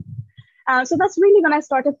function. So that's really when I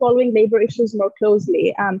started following labor issues more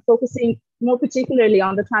closely, focusing more particularly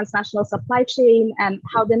on the transnational supply chain and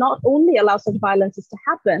how they not only allow such violences to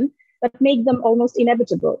happen, but make them almost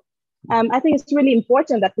inevitable. I think it's really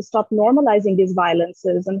important that we stop normalizing these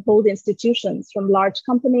violences and hold institutions from large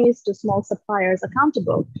companies to small suppliers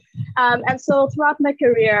accountable. And so throughout my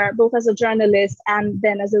career, both as a journalist and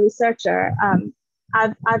then as a researcher,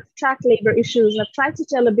 I've tracked labor issues and I've tried to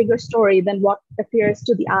tell a bigger story than what appears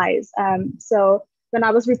to the eyes. So when I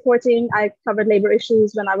was reporting, I covered labor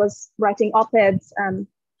issues. When I was writing op-eds,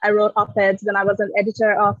 I wrote op-eds. When I was an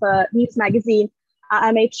editor of a news magazine,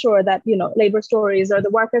 I made sure that, labor stories or the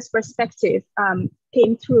workers' perspective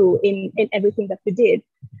came through in everything that we did.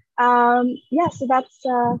 So that's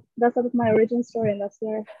sort of my origin story, and that's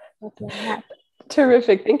where I'm at.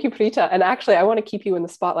 Terrific. Thank you, Preeta. And actually, I want to keep you in the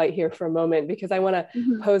spotlight here for a moment because I want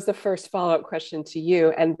to pose the first follow-up question to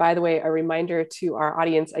you. And by the way, a reminder to our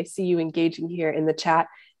audience, I see you engaging here in the chat.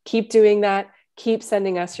 Keep doing that. Keep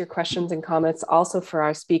sending us your questions and comments. Also for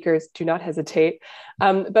our speakers, do not hesitate.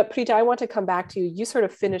 But Preeta, I want to come back to you. You sort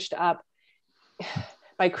of finished up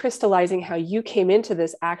by crystallizing how you came into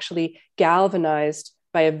this actually galvanized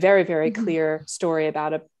by a very, very clear story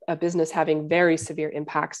about a business having very severe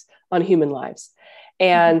impacts on human lives.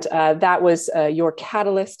 And that was your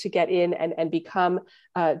catalyst to get in and become,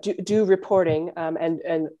 do reporting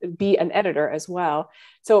and be an editor as well.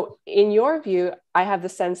 So in your view, I have the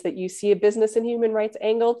sense that you see a business and human rights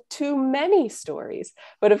angle to many stories.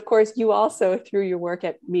 But of course, you also, through your work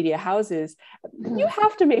at media houses, you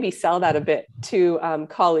have to maybe sell that a bit to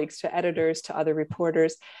colleagues, to editors, to other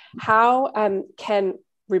reporters. How can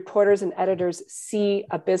reporters and editors see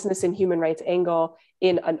a business and human rights angle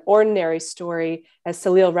in an ordinary story, as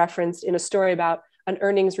Salil referenced, in a story about an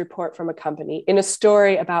earnings report from a company, in a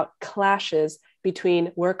story about clashes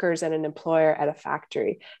between workers and an employer at a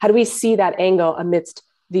factory? How do we see that angle amidst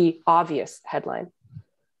the obvious headline?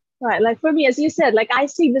 Right, like for me, as you said, like I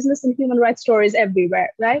see business and human rights stories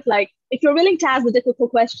everywhere, right? Like if you're willing to ask the difficult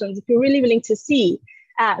questions, if you're really willing to see,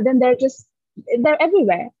 then they're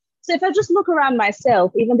everywhere. So if I just look around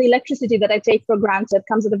myself, even the electricity that I take for granted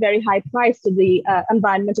comes at a very high price to the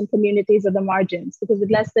environment and communities at the margins, because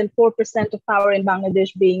with less than 4% of power in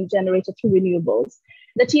Bangladesh being generated through renewables.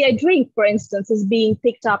 The tea I drink, for instance, is being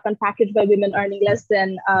picked up and packaged by women earning less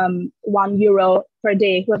than €1 per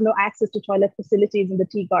day who have no access to toilet facilities in the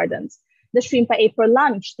tea gardens. The shrimp I ate for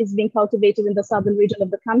lunch is being cultivated in the southern region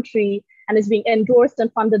of the country and is being endorsed and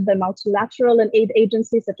funded by multilateral and aid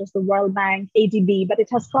agencies such as the World Bank, ADB, but it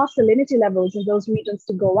has crossed salinity levels in those regions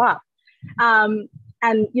to go up. And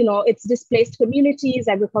it's displaced communities,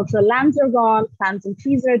 agricultural lands are gone, plants and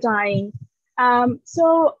trees are dying.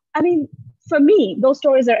 So I mean, for me, those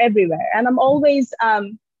stories are everywhere, and I'm always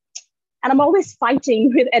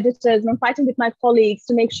fighting with editors, and I'm fighting with my colleagues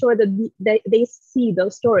to make sure that they see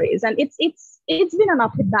those stories. And it's been an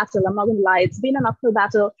uphill battle. I'm not gonna lie, it's been an uphill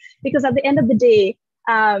battle, because at the end of the day,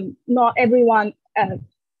 not everyone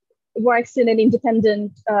works in an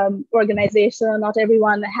independent organization. Not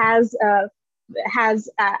everyone has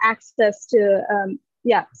access to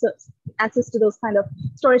access to those kind of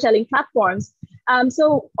storytelling platforms.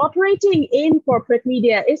 So operating in corporate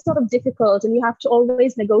media is sort of difficult, and you have to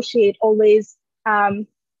always negotiate, always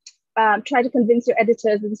try to convince your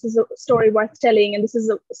editors that this is a story worth telling, and this is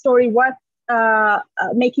a story worth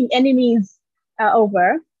making enemies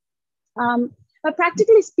over. But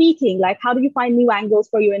practically speaking, like, how do you find new angles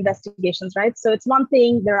for your investigations, right? So it's one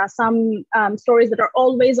thing, there are some stories that are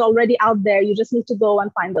always already out there. You just need to go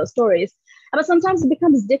and find those stories. But sometimes it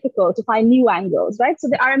becomes difficult to find new angles, right? So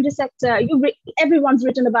the RMG sector, everyone's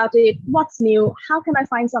written about it. What's new? How can I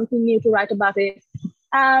find something new to write about it?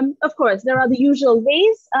 Of course, there are the usual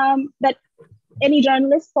ways that any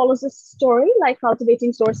journalist follows a story, like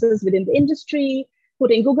cultivating sources within the industry,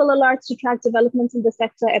 putting Google alerts to track developments in the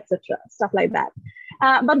sector, etc., stuff like that.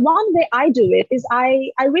 But one way I do it is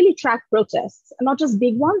I really track protests, not just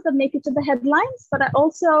big ones that make it to the headlines, but I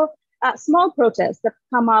also small protests that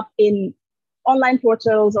come up in online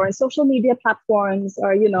portals or in social media platforms,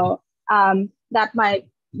 or that my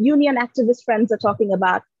union activist friends are talking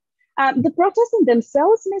about. The protests in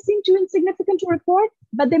themselves may seem too insignificant to report,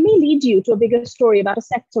 but they may lead you to a bigger story about a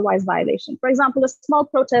sector-wise violation. For example, a small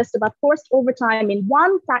protest about forced overtime in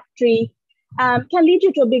one factory can lead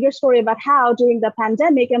you to a bigger story about how, during the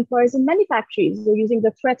pandemic, employers in many factories were using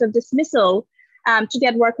the threat of dismissal to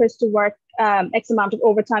get workers to work X amount of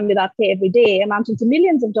overtime without pay every day, amounting to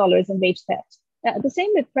millions of dollars in wage theft. The same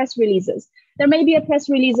with press releases. There may be a press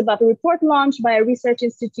release about a report launched by a research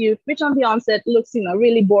institute, which on the onset looks,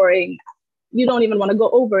 really boring. You don't even want to go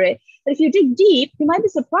over it. But if you dig deep, you might be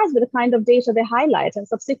surprised with the kind of data they highlight, and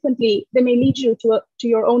subsequently, they may lead you to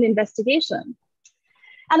your own investigation.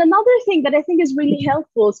 And another thing that I think is really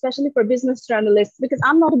helpful, especially for business journalists, because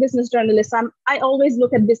I'm not a business journalist, I always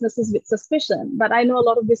look at businesses with suspicion, but I know a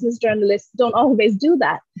lot of business journalists don't always do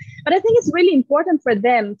that. But I think it's really important for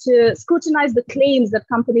them to scrutinize the claims that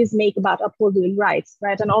companies make about upholding rights,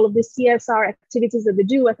 right? And all of the CSR activities that they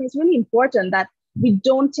do. I think it's really important that we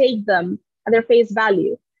don't take them at their face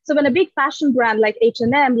value. So when a big fashion brand like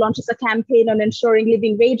H&M launches a campaign on ensuring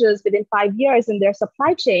living wages within 5 years in their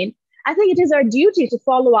supply chain, I think it is our duty to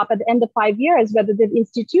follow up at the end of 5 years, whether they've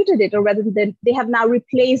instituted it or whether they have now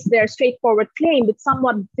replaced their straightforward claim with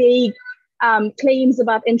somewhat vague claims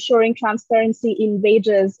about ensuring transparency in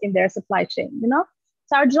wages in their supply chain,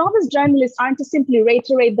 So our job as journalists aren't to simply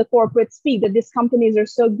reiterate the corporate speak that these companies are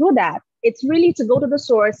so good at. It's really to go to the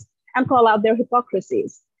source and call out their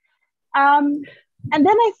hypocrisies. And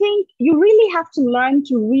then I think you really have to learn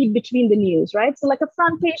to read between the news, right? So like a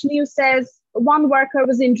front page news says one worker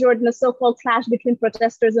was injured in a so-called clash between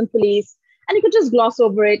protesters and police, and you could just gloss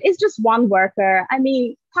over it. It's just one worker. I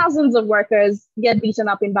mean, thousands of workers get beaten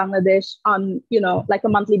up in Bangladesh on, like a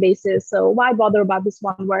monthly basis. So why bother about this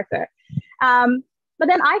one worker? But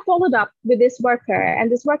then I followed up with this worker,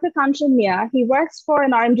 and this worker, Kanchan Mia, he works for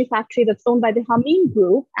an RMG factory that's owned by the Hameen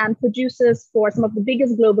Group and produces for some of the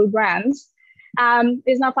biggest global brands.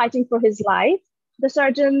 Is now fighting for his life. The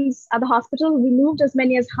surgeons at the hospital removed as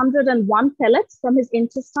many as 101 pellets from his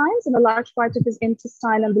intestines, and a large part of his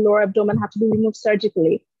intestine and the lower abdomen had to be removed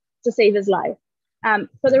surgically to save his life.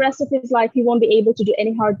 For the rest of his life, he won't be able to do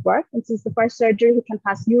any hard work. And since the first surgery, he can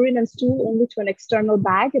pass urine and stool only to an external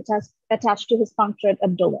bag attached to his punctured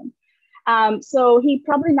abdomen. So he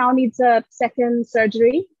probably now needs a second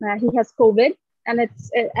surgery. He has COVID, and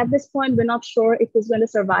at this point, we're not sure if he's going to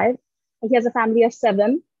survive. He has a family of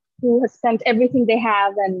 7 who has spent everything they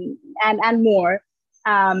have and more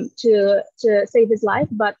to save his life.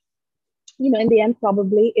 But, in the end,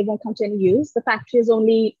 probably it won't come to any use. The factory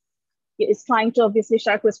is trying to obviously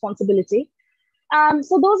shirk responsibility.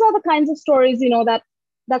 So those are the kinds of stories,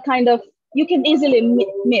 that kind of you can easily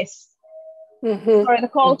miss. Sorry, the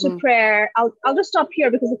call to prayer. I'll just stop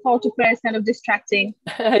here because the call to prayer is kind of distracting.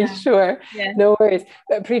 Sure. Yeah. No worries.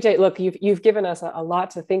 Preet, look, you've given us a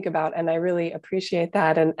lot to think about, and I really appreciate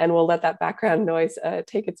that. And we'll let that background noise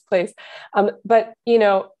take its place. But,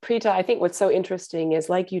 Preeta, I think what's so interesting is,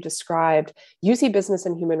 like you described, you see business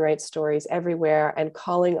and human rights stories everywhere, and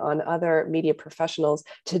calling on other media professionals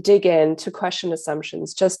to dig in, to question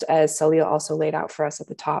assumptions, just as Salil also laid out for us at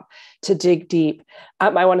the top, to dig deep.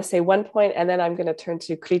 I want to say one point, and then I'm going to turn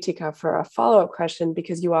to Kritika for a follow-up question,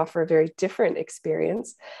 because you offer a very different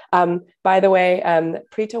experience. By the way,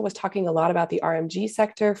 Preeta was talking a lot about the RMG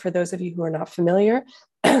sector. For those of you who are not familiar,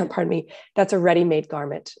 pardon me, that's a ready-made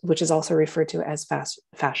garment, which is also referred to as fast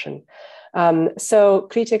fashion. So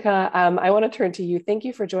Kritika, I want to turn to you. Thank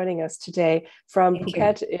you for joining us today from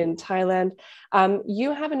Phuket in Thailand.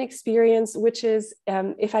 You have an experience which is,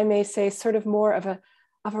 if I may say, sort of more of a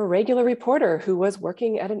regular reporter who was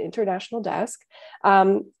working at an international desk.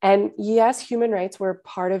 And yes, human rights were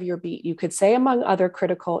part of your beat, you could say, among other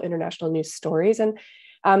critical international news stories. And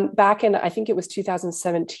back in, I think it was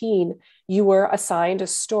 2017, you were assigned a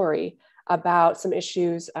story about some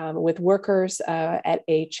issues with workers at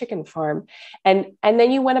a chicken farm. And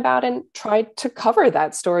then you went about and tried to cover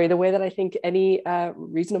that story the way that I think any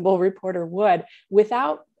reasonable reporter would,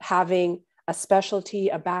 without having a specialty,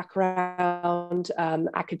 a background,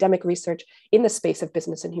 academic research in the space of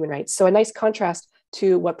business and human rights. So a nice contrast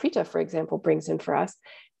to what Preeta, for example, brings in for us.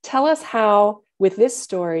 Tell us how, with this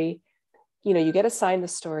story, you get assigned the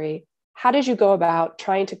story. How did you go about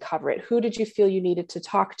trying to cover it? Who did you feel you needed to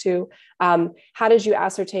talk to? How did you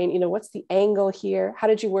ascertain, what's the angle here? How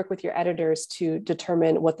did you work with your editors to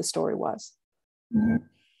determine what the story was? Mm-hmm.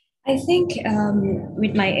 I think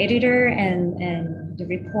with my editor and the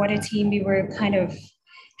reporter team, we were kind of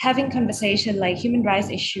having conversation. Like, human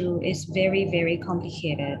rights issue is very, very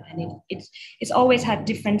complicated, and it's always had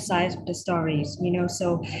different sides of the stories,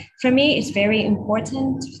 So for me, it's very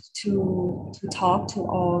important to talk to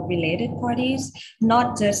all related parties,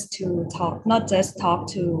 not just talk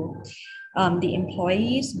to the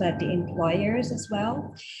employees, but the employers as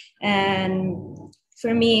well. And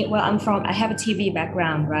for me, well, I have a TV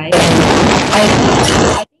background, right? I think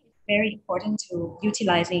it's very important to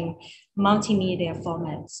utilizing multimedia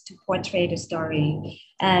formats to portray the story.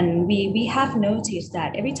 And we have noticed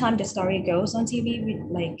that every time the story goes on TV with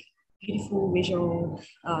like beautiful visual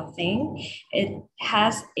thing, it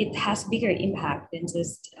has bigger impact than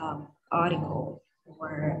just article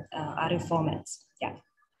or other formats. Yeah.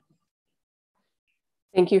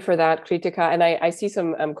 Thank you for that, Kritika. And I see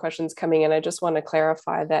some questions coming in. I just want to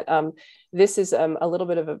clarify that this is a little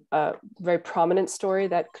bit of a very prominent story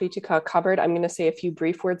that Kritika covered. I'm going to say a few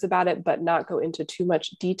brief words about it, but not go into too much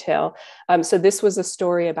detail. So this was a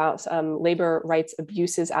story about labor rights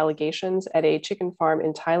abuses allegations at a chicken farm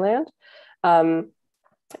in Thailand.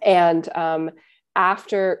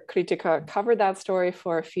 After Kritika covered that story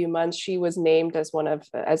for a few months, she was named as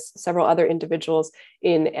as several other individuals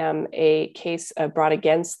in a case brought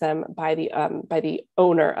against them by the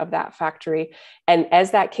owner of that factory. And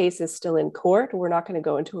as that case is still in court, we're not going to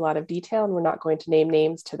go into a lot of detail, and we're not going to name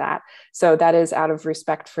names to that. So that is out of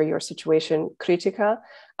respect for your situation, Kritika.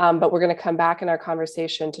 But we're going to come back in our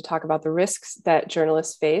conversation to talk about the risks that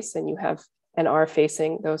journalists face, and you have and are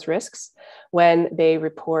facing those risks when they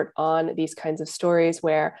report on these kinds of stories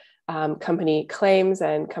where company claims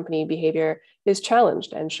and company behavior is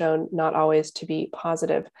challenged and shown not always to be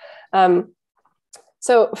positive.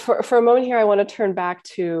 So for a moment here, I want to turn back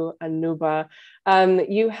to Anuba.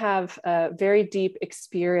 You have a very deep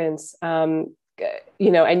experience, and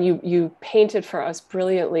you painted for us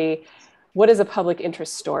brilliantly what is a public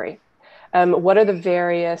interest story. What are the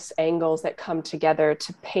various angles that come together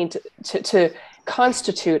to paint, to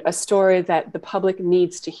constitute a story that the public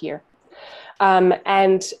needs to hear?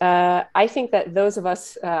 I think that those of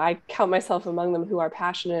us, I count myself among them, who are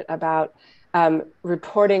passionate about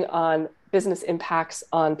reporting on business impacts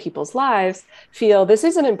on people's lives, feel this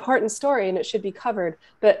is an important story and it should be covered,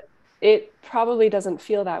 but it probably doesn't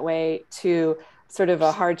feel that way to sort of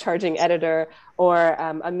a hard-charging editor or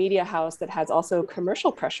a media house that has also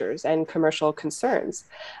commercial pressures and commercial concerns.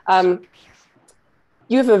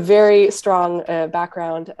 You have a very strong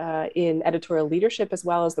background in editorial leadership, as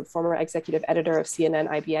well as the former executive editor of CNN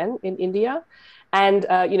IBN in India. And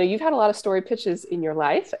you've had a lot of story pitches in your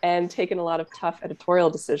life and taken a lot of tough editorial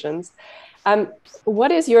decisions.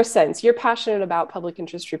 What is your sense? You're passionate about public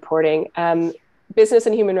interest reporting. Business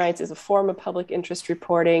and human rights is a form of public interest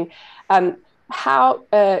reporting. How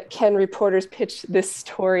can reporters pitch this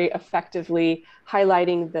story effectively,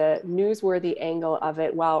 highlighting the newsworthy angle of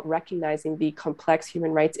it while recognizing the complex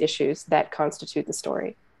human rights issues that constitute the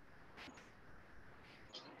story?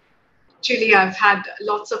 Julie, I've had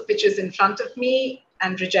lots of pitches in front of me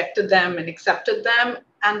and rejected them and accepted them.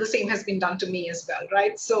 And the same has been done to me as well,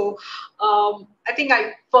 right? So I think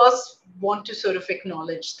I first want to sort of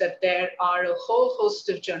acknowledge that there are a whole host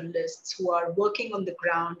of journalists who are working on the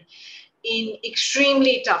ground in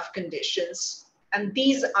extremely tough conditions. And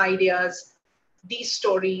these ideas, these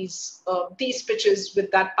stories, these pitches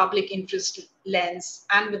with that public interest lens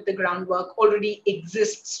and with the groundwork already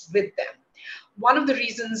exists with them. One of the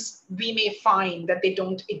reasons we may find that they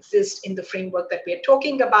don't exist in the framework that we're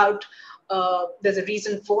talking about, there's a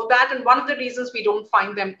reason for that. And one of the reasons we don't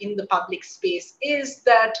find them in the public space is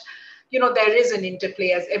that, there is an interplay,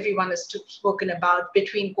 as everyone has spoken about,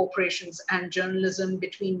 between corporations and journalism,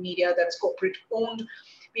 between media that's corporate owned.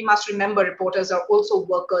 We must remember reporters are also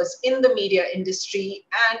workers in the media industry,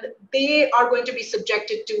 and they are going to be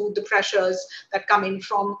subjected to the pressures that come in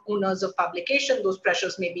from owners of publication. Those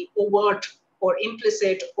pressures may be overt or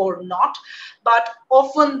implicit or not. But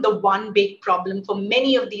often the one big problem for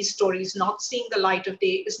many of these stories not seeing the light of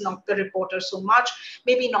day is not the reporter so much,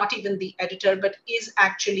 maybe not even the editor, but is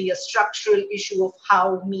actually a structural issue of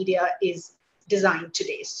how media is designed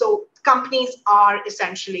today. So companies are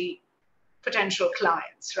essentially potential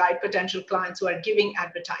clients, right? Potential clients who are giving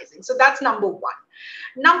advertising. So that's number one.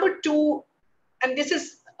 Number two, and this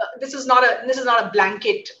is not a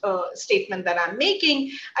blanket statement that I'm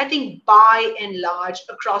making. I think by and large,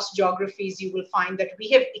 across geographies, you will find that we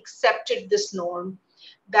have accepted this norm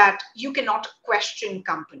that you cannot question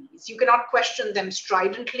companies. You cannot question them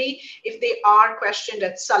stridently. If they are questioned,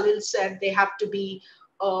 as Salil said, they have to be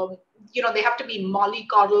they have to be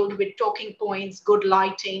mollycoddled with talking points, good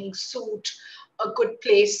lighting, suit, a good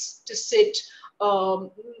place to sit, and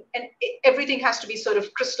everything has to be sort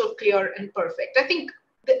of crystal clear and perfect. I think,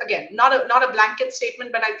 again, not a blanket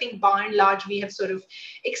statement, but I think by and large we have sort of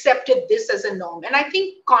accepted this as a norm. And I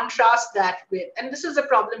think contrast that with, and this is a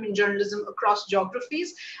problem in journalism across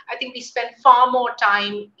geographies, I think we spend far more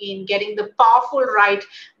time in getting the powerful right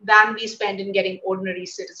than we spend in getting ordinary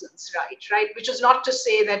citizens right? Which is not to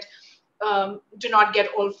say that do not get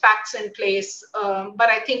all facts in place, but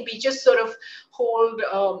I think we just sort of hold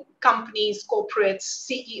companies, corporates,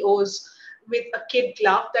 CEOs with a kid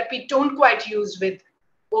glove that we don't quite use with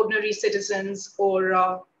ordinary citizens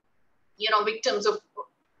or victims of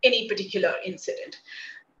any particular incident.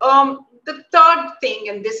 The third thing,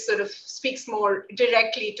 and this sort of speaks more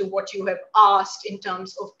directly to what you have asked in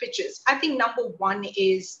terms of pitches, I think number one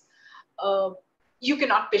is you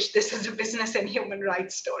cannot pitch this as a business and human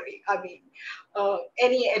rights story. I mean,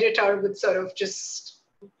 any editor would sort of just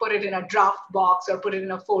put it in a draft box or put it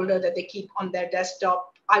in a folder that they keep on their desktop.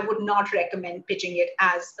 I would not recommend pitching it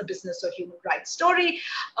as a business or human rights story.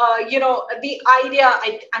 The idea,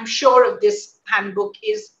 I'm sure, of this handbook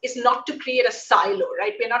is not to create a silo,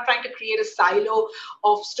 right? We're not trying to create a silo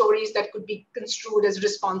of stories that could be construed as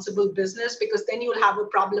responsible business, because then you'll have a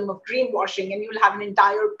problem of greenwashing and you'll have an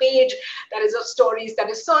entire page that is of stories that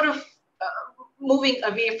is sort of moving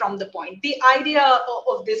away from the point. The idea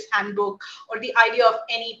of this handbook, or the idea of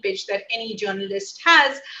any pitch that any journalist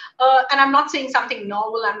has, and I'm not saying something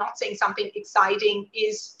novel, I'm not saying something exciting,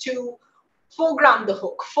 is to foreground the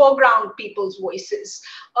hook, foreground people's voices.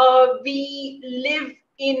 We live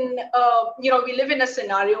in a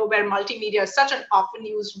scenario where multimedia is such an often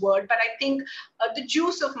used word, but I think the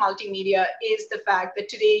juice of multimedia is the fact that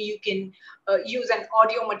today you can use an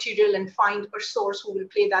audio material and find a source who will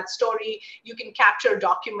play that story. You can capture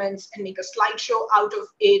documents and make a slideshow out of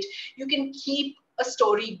it. You can keep a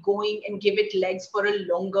story going and give it legs for a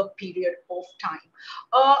longer period of time.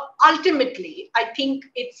 Ultimately, I think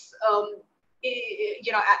it's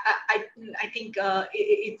I think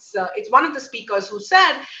it's one of the speakers who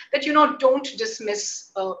said that don't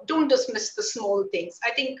dismiss the small things.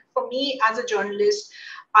 I think for me as a journalist,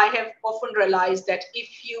 I have often realized that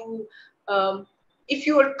if your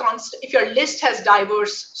list has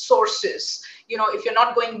diverse sources, if you're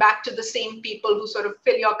not going back to the same people who sort of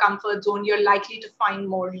fill your comfort zone, you're likely to find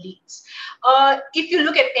more leads. If you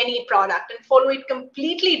look at any product and follow it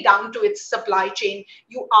completely down to its supply chain,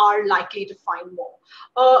 you are likely to find more.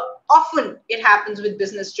 Often it happens with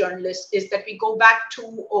business journalists is that we go back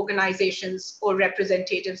to organizations or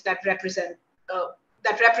representatives that represent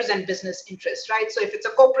that represent business interests, right? So if it's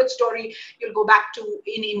a corporate story, you'll go back to,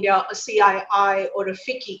 in India, a CII or a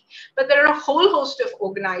FICCI. But there are a whole host of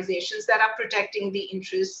organizations that are protecting the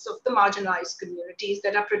interests of the marginalized communities,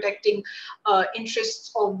 that are protecting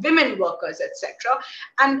interests of women workers, etc.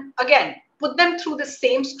 And again, put them through the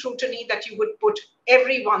same scrutiny that you would put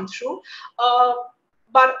everyone through,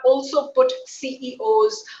 but also put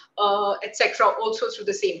CEOs, etc., also through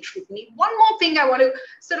the same scrutiny. One more thing I want to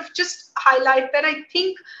sort of just highlight, that I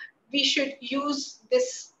think we should use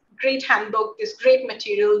this great handbook, this great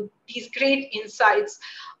material, these great insights,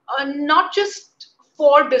 not just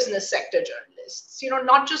for business sector journalists,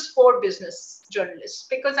 not just for business journalists,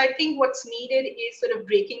 because I think what's needed is sort of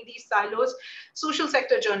breaking these silos. Social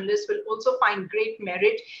sector journalists will also find great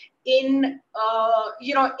merit in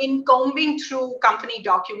in combing through company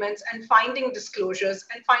documents and finding disclosures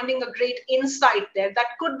and finding a great insight there that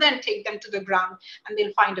could then take them to the ground, and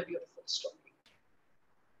they'll find a beautiful story.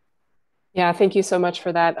 Yeah, thank you so much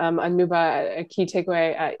for that. Anuba, a key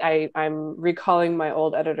takeaway, I'm recalling my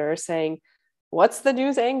old editor saying, what's the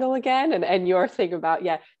news angle again? And your thing about,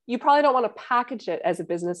 you probably don't want to package it as a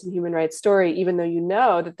business and human rights story, even though you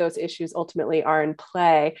know that those issues ultimately are in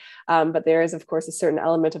play. But there is, of course, a certain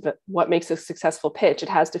element of what makes a successful pitch. It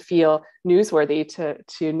has to feel newsworthy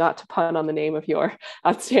to not to pun on the name of your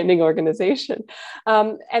outstanding organization.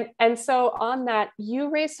 And so on that, you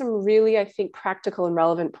raised some really, I think, practical and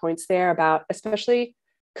relevant points there about especially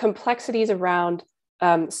complexities around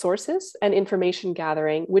sources and information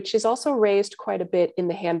gathering, which is also raised quite a bit in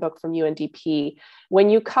the handbook from UNDP. When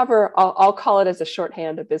you cover, I'll call it as a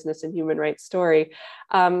shorthand, a business and human rights story,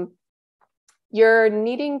 you're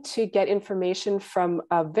needing to get information from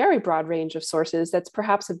a very broad range of sources that's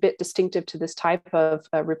perhaps a bit distinctive to this type of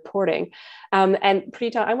reporting. And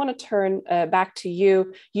Preeta, I want to turn back to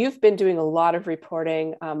you. You've been doing a lot of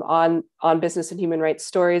reporting on business and human rights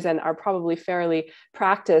stories and are probably fairly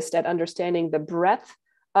practiced at understanding the breadth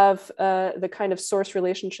of the kind of source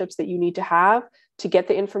relationships that you need to have to get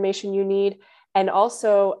the information you need. And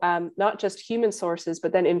also not just human sources,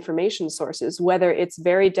 but then information sources, whether it's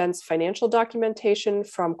very dense financial documentation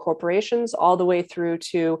from corporations all the way through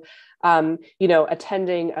to,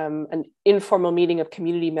 attending an informal meeting of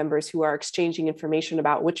community members who are exchanging information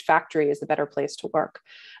about which factory is the better place to work.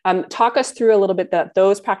 Talk us through a little bit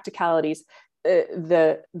those practicalities,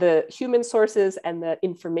 the human sources and the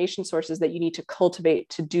information sources that you need to cultivate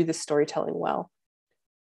to do the storytelling well.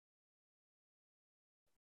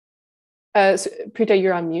 So Preeta,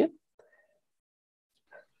 you're on mute.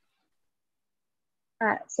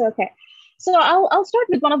 So I'll start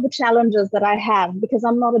with one of the challenges that I have, because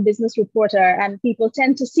I'm not a business reporter and people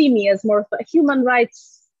tend to see me as more of a human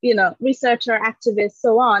rights, researcher, activist,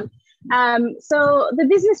 so on. So the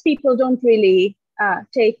business people don't really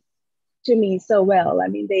take to me so well. I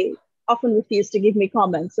mean, they often refuse to give me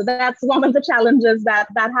comments. So that's one of the challenges that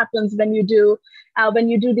happens when you do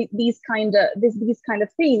these kind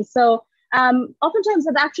of things. So oftentimes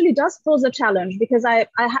that actually does pose a challenge, because I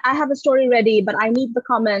have a story ready, but I need the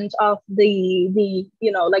comment of the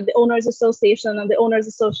owners association, and the owners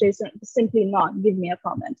association simply not give me a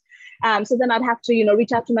comment. So then I'd have to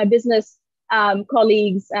reach out to my business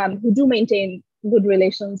colleagues who do maintain good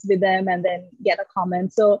relations with them, and then get a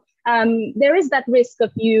comment. So there is that risk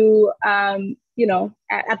of you,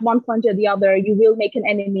 at one point or the other, you will make an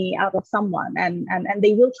enemy out of someone, and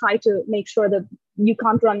they will try to make sure that you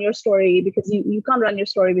can't run your story, because you can't run your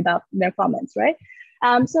story without their comments, right?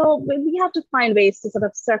 So we have to find ways to sort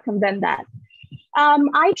of circumvent that.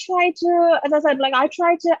 I try to, as I said,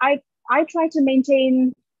 I try to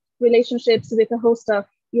maintain relationships with a host of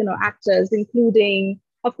actors, including,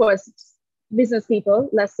 of course, business people,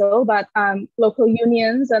 less so, but local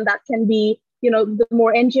unions, and that can be the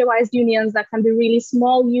more NGOized unions, that can be really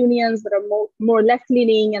small unions that are more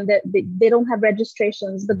left-leaning, and that they don't have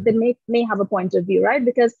registrations, but they may have a point of view, right?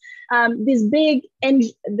 Because these big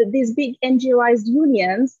NGOized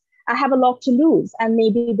unions have a lot to lose, and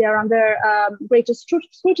maybe they're under greater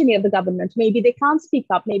scrutiny of the government. Maybe they can't speak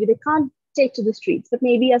up, maybe they can't take to the streets, but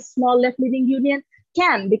maybe a small left-leaning union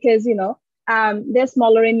can, because they're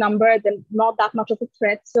smaller in number, they're not that much of a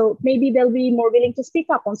threat. So maybe they'll be more willing to speak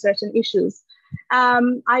up on certain issues.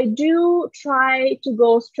 I do try to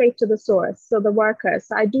go straight to the source, so the workers.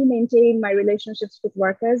 I do maintain my relationships with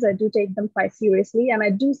workers. I do take them quite seriously, and I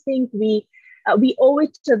do think we owe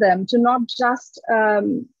it to them to not just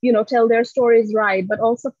tell their stories right, but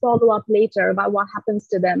also follow up later about what happens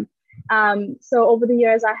to them. So over the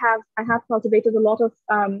years, I have cultivated a lot of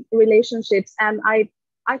relationships, and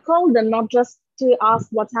I call them not just to ask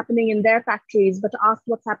what's happening in their factories, but to ask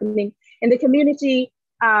what's happening in the community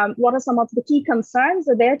what are some of the key concerns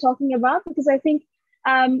that they're talking about? Because I think,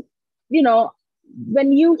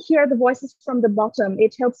 when you hear the voices from the bottom,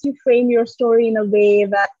 it helps you frame your story in a way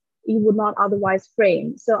that you would not otherwise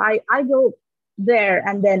frame. So I go there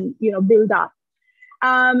and then, build up.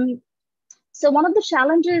 So one of the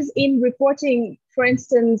challenges in reporting, for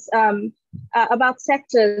instance, about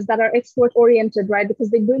sectors that are export oriented, right? Because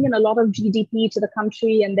they bring in a lot of GDP to the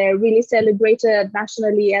country and they're really celebrated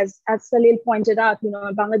nationally, as Salil pointed out,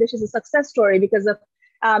 Bangladesh is a success story because of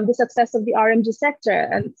the success of the RMG sector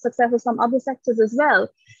and success of some other sectors as well.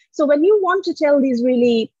 So when you want to tell these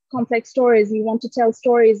really complex stories, you want to tell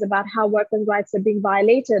stories about how workers' rights are being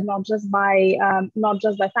violated, not just by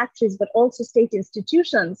factories, but also state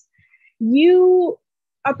institutions. You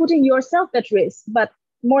are putting yourself at risk, but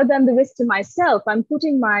more than the risk to myself, I'm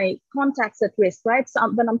putting my contacts at risk, right?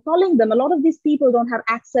 So when I'm calling them, a lot of these people don't have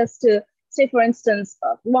access to, say, for instance,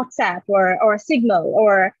 WhatsApp or Signal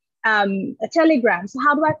or a Telegram. So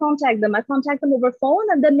how do I contact them? I contact them over phone,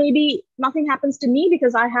 and then maybe nothing happens to me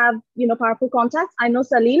because I have, powerful contacts. I know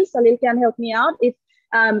Salil can help me out if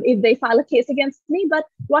they file a case against me. But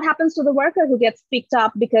what happens to the worker who gets picked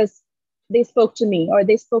up because they spoke to me, or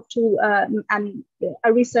they spoke to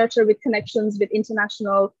a researcher with connections with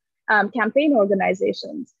international campaign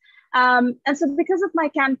organizations? And so because of my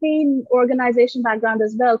campaign organization background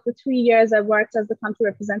as well, for 3 years, I worked as the country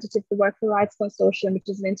representative for the Worker Rights Consortium, which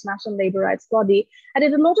is an international labor rights body. I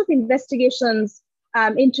did a lot of investigations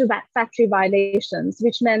into factory violations,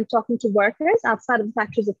 which meant talking to workers outside of the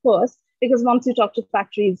factories, of course, because once you talk to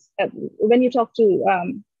factories, when you talk to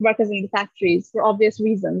workers in the factories, for obvious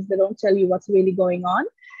reasons, they don't tell you what's really going on.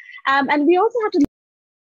 And we also have to,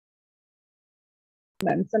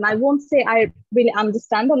 and I won't say I really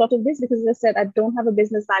understand a lot of this because, as I said, I don't have a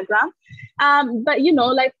business background. But,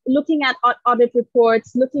 like looking at audit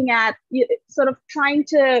reports, looking at sort of trying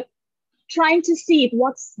to see if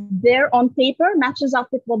what's there on paper matches up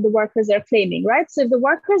with what the workers are claiming, right? So if the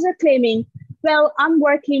workers are claiming, well, I'm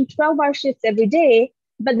working 12-hour shifts every day,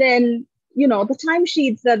 but then, the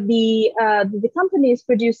timesheets that the company is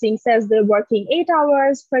producing says they're working 8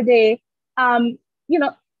 hours per day,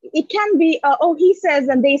 it can be, he says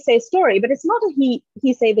and they say story, but it's not a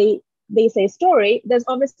he say, they say story. There's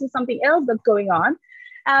obviously something else that's going on.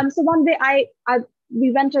 So one way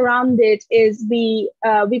we went around it is we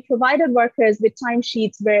provided workers with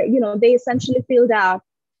timesheets where, they essentially filled out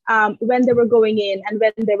when they were going in and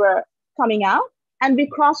when they were coming out. And we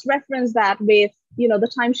cross-referenced that with,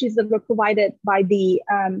 the timesheets that were provided by the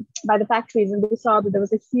factories. And we saw that there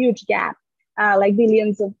was a huge gap, like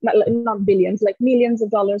millions of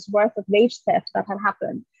dollars worth of wage theft that had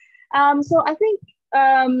happened. So I think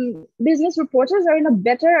business reporters are in a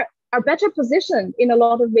better position in a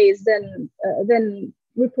lot of ways than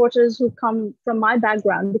reporters who come from my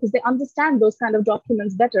background, because they understand those kind of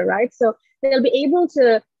documents better, right? So they'll be able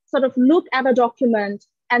to sort of look at a document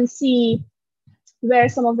and see where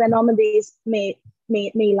some of the anomalies may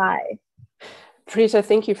lie. Preeta,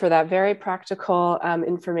 thank you for that very practical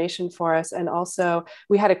information for us. And also,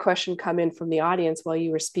 we had a question come in from the audience while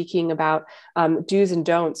you were speaking about do's and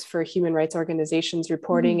don'ts for human rights organizations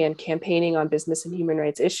reporting and campaigning on business and human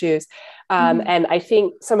rights issues. And I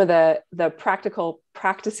think some of the practical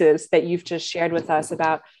practices that you've just shared with us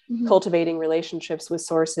about cultivating relationships with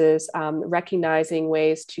sources, recognizing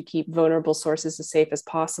ways to keep vulnerable sources as safe as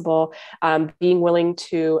possible, being willing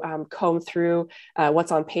to comb through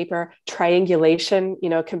what's on paper, triangulation,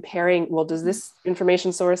 comparing, well, does this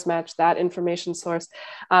information source match that information source?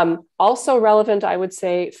 Also relevant, I would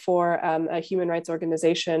say, for a human rights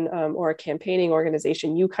organization or a campaigning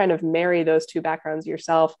organization, you kind of marry those two backgrounds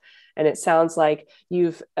yourself. And it sounds like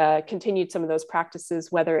you've continued some of those practices,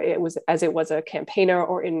 whether it was a campaigner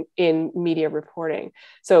or in media reporting.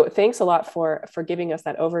 So thanks a lot for giving us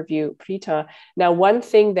that overview, Preeta. Now, one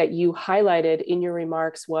thing that you highlighted in your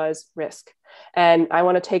remarks was risk. And I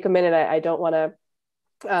want to take a minute. I don't want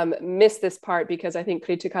to miss this part, because I think,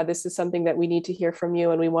 Kritika, this is something that we need to hear from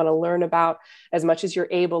you, and we want to learn about as much as you're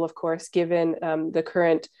able, of course, given the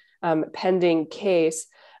current pending case.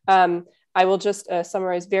 I will just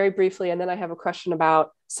summarize very briefly, and then I have a question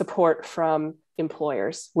about support from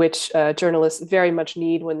employers, which journalists very much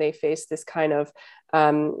need when they face this kind of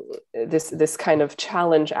this kind of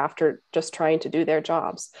challenge after just trying to do their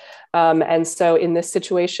jobs. And so in this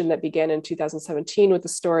situation that began in 2017 with the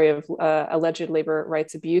story of alleged labor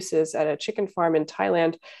rights abuses at a chicken farm in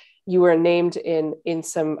Thailand, you were named in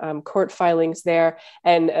some court filings there.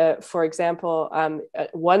 And for example,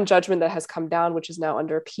 one judgment that has come down, which is now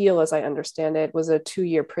under appeal, as I understand it, was a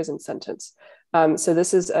 2-year prison sentence. So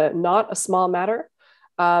this is not a small matter.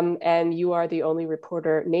 and you are the only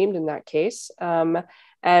reporter named in that case. I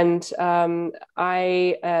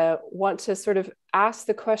want to sort of ask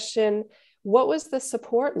the question, what was the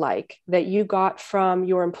support like that you got from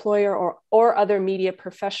your employer or other media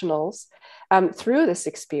professionals through this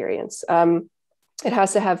experience? It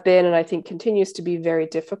has to have been, and I think continues to be, very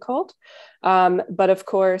difficult. But of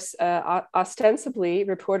course, ostensibly,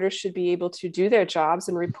 reporters should be able to do their jobs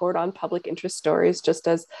and report on public interest stories, just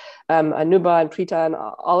as Anuba and Prita and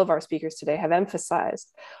all of our speakers today have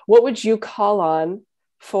emphasized. What would you call on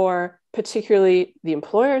for particularly the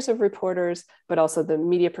employers of reporters, but also the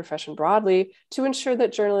media profession broadly, to ensure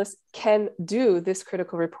that journalists can do this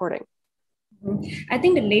critical reporting? I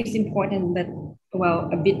think the least important, but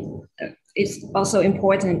a bit it's also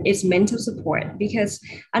important, is mental support, because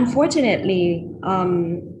unfortunately,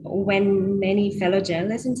 when many fellow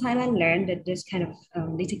journalists in Thailand learned that this kind of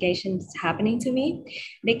litigation is happening to me,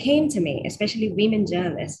 they came to me, especially women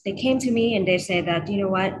journalists. They came to me and they said that, you know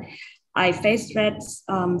what, I face threats.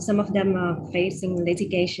 Some of them are facing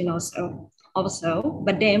litigation also,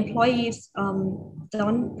 but their employees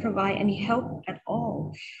don't provide any help at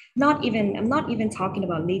all. I'm not even talking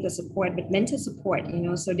about legal support, but mental support,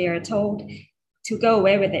 so they are told to go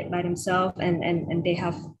away with it by themselves, and they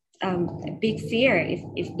have a big fear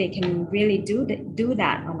if they can really do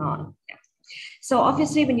that or not. Yeah. So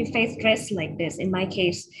obviously when you face stress like this, in my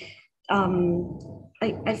case,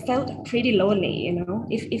 I felt pretty lonely,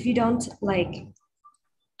 if you don't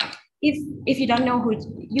if you don't know who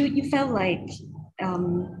you felt like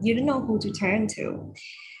you don't know who to turn to.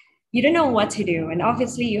 You don't know what to do. And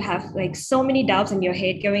obviously you have so many doubts in your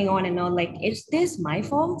head going on and on, is this my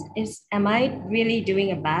fault? Am I really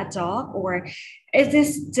doing a bad job? Or is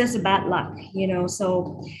this just a bad luck?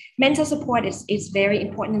 So mental support is very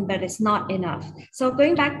important, but it's not enough. So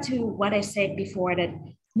going back to what I said before, that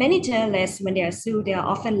many journalists, when they are sued, they are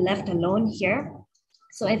often left alone here.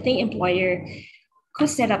 So I think employer could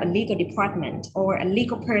set up a legal department or a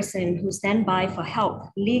legal person who stand by for help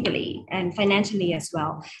legally and financially as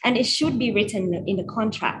well. And it should be written in the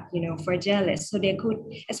contract, for journalists. So they could,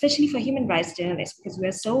 especially for human rights journalists, because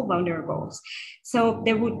we're so vulnerable. So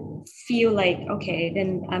they would feel like, okay,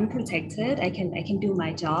 then I'm protected. I can do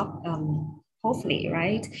my job. Hopefully,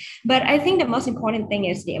 right? But I think the most important thing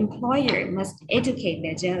is the employer must educate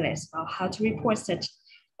their journalists about how to report such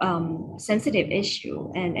sensitive issue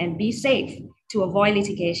and be safe to avoid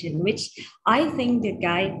litigation, which I think the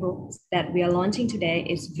guidebook that we are launching today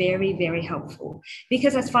is very, very helpful.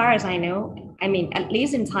 Because as far as I know, at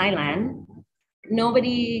least in Thailand,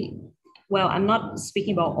 nobody, I'm not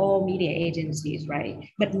speaking about all media agencies, right?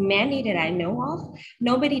 But many that I know of,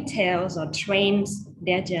 nobody tells or trains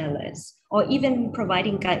their journalists, or even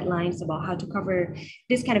providing guidelines about how to cover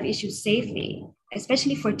this kind of issues safely,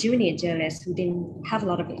 especially for junior journalists who didn't have a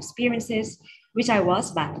lot of experiences, which I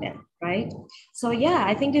was back then, right? So yeah,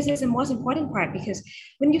 I think this is the most important part, because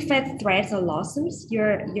when you face threats or lawsuits,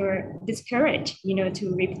 you're discouraged,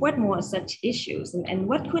 to report more on such issues. And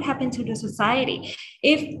what could happen to the society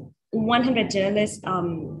if 100 journalists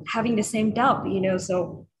having the same doubt,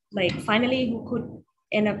 so finally who could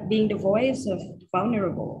end up being the voice of the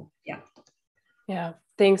vulnerable? Yeah,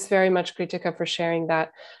 thanks very much, Kritika, for sharing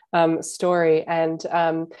that story. And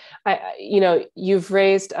you've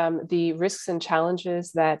raised the risks and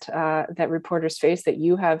challenges that reporters face, that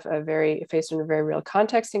you have faced in a very real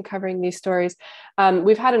context in covering these stories.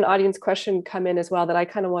 We've had an audience question come in as well that I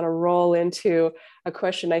kind of want to roll into a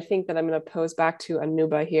question I think that I'm going to pose back to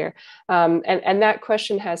Anuba here. And that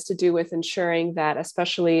question has to do with ensuring that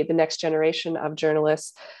especially the next generation of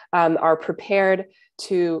journalists are prepared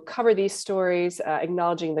to cover these stories,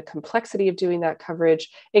 acknowledging the complexity of doing that coverage,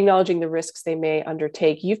 acknowledging the risks they may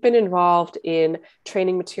undertake. You've been involved in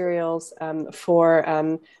training materials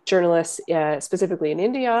for journalists, specifically in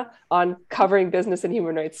India, on covering business and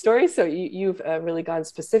human rights stories. So you've really gone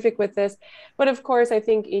specific with this. But of course, I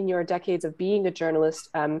think in your decades of being a journalist,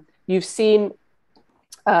 you've seen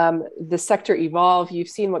the sector evolve. You've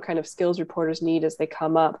seen what kind of skills reporters need as they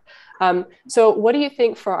come up. So what do you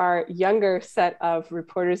think for our younger set of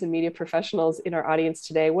reporters and media professionals in our audience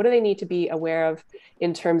today? What do they need to be aware of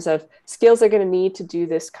in terms of skills they're going to need to do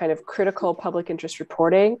this kind of critical public interest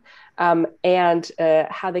reporting, and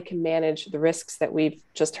how they can manage the risks that we've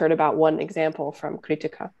just heard about? One example from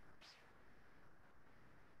Kritika.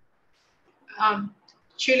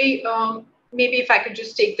 Julie, maybe if I could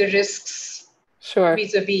just take the risks. Sure.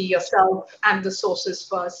 Vis-a-vis yourself and the sources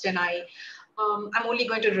first. And I'm only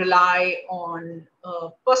going to rely on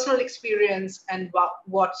personal experience and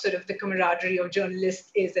what sort of the camaraderie of journalists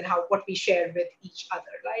is and what we share with each other,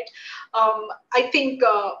 right? I think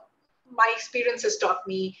my experience has taught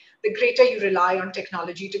me the greater you rely on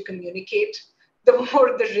technology to communicate, the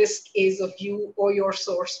more the risk is of you or your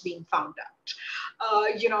source being found out.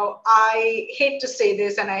 I hate to say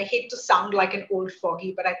this and I hate to sound like an old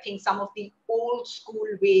fogey, but I think some of the old school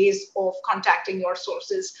ways of contacting your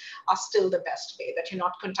sources are still the best way, that you're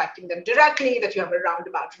not contacting them directly, that you have a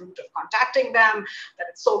roundabout route of contacting them, that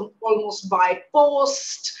it's so almost by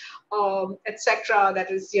post, etc.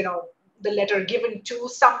 That is, the letter given to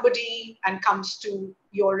somebody and comes to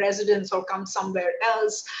your residence or comes somewhere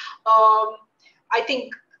else. I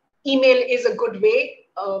think email is a good way.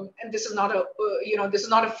 And this is not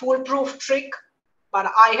a foolproof trick, but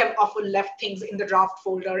I have often left things in the draft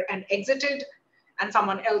folder and exited, and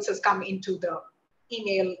someone else has come into the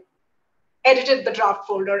email, edited the draft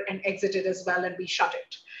folder and exited as well, and we shut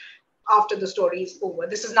it after the story is over.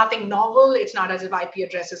 This is nothing novel. It's not as if IP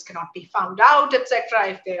addresses cannot be found out, etc.,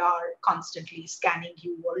 if they are constantly scanning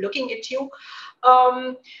you or looking at you.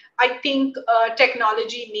 I think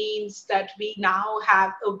technology means that we now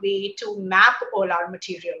have a way to map all our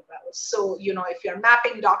material well. So, if you're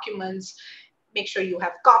mapping documents, make sure you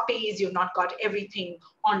have copies. You've not got everything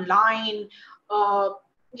online.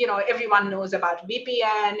 Everyone knows about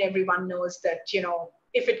VPN. Everyone knows that,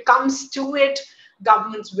 if it comes to it,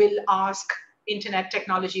 governments will ask internet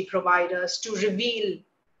technology providers to reveal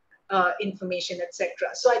information,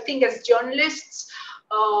 etc. So I think as journalists,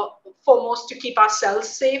 foremost to keep ourselves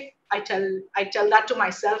safe, I tell that to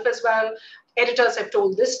myself as well. Editors have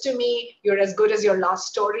told this to me: you're as good as your last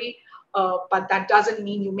story, but that doesn't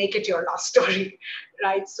mean you make it your last story,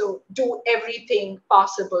 right? So do everything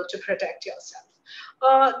possible to protect yourself.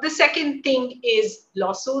 The second thing is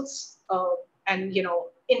lawsuits, and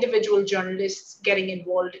individual journalists getting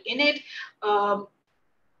involved in it.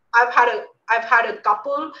 I've had a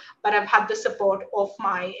couple, but I've had the support of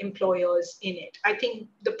my employers in it. I think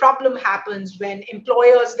the problem happens when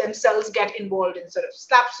employers themselves get involved in sort of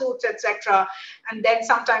slap suits, etc. And then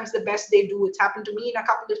sometimes the best they do, it's happened to me in a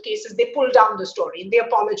couple of cases, they pull down the story and they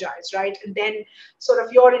apologize, right? And then sort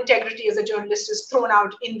of your integrity as a journalist is thrown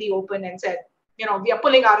out in the open and said, we are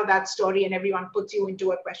pulling out of that story, and everyone puts you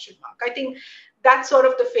into a question mark. I think that's sort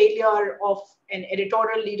of the failure of an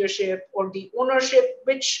editorial leadership or the ownership,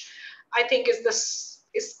 which I think is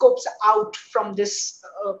scopes out from this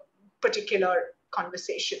particular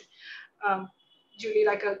conversation. Julie,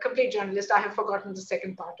 like a complete journalist, I have forgotten the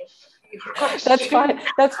second part of your question. That's fine.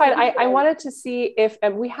 That's fine. I wanted to see if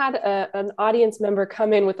we had an audience member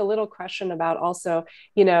come in with a little question about also,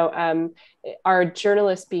 are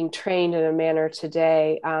journalists being trained in a manner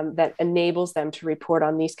today that enables them to report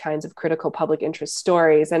on these kinds of critical public interest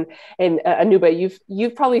stories? And Anuba,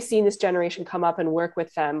 you've probably seen this generation come up and work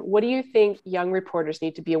with them. What do you think young reporters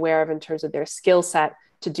need to be aware of in terms of their skill set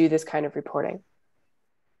to do this kind of reporting?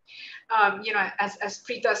 As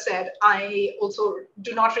Preeta said, I also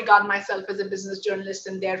do not regard myself as a business journalist,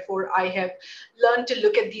 and therefore I have learned to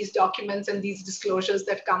look at these documents and these disclosures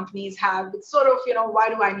that companies have. It's sort of, why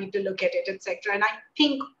do I need to look at it, etc. And I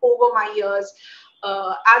think over my years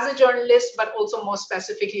as a journalist, but also more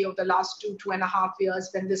specifically over the last 2.5 years,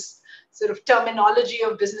 when this sort of terminology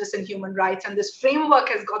of business and human rights and this framework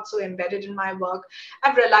has got so embedded in my work,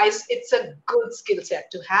 I've realized it's a good skill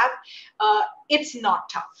set to have. It's not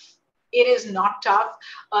tough. It is not tough.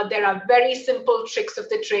 There are very simple tricks of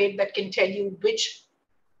the trade that can tell you which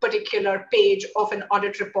particular page of an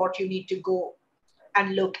audit report you need to go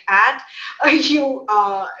and look at. You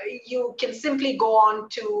can simply go on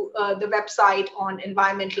to the website on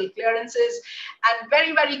environmental clearances, and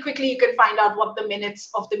very, very quickly you can find out what the minutes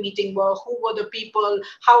of the meeting were, who were the people,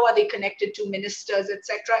 how are they connected to ministers,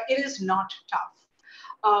 etc. It is not tough.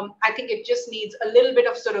 I think it just needs a little bit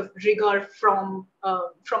of sort of rigor from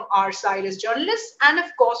our side as journalists, and of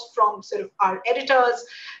course from sort of our editors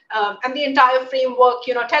and the entire framework,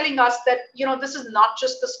 telling us that, this is not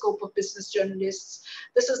just the scope of business journalists.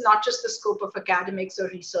 This is not just the scope of academics or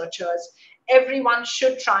researchers. Everyone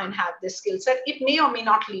should try and have this skill set. It may or may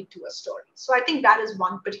not lead to a story. So I think that is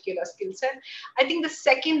one particular skill set. I think the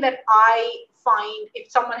second that I find,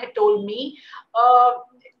 if someone had told me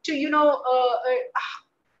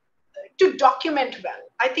to document well.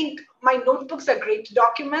 I think my notebooks are great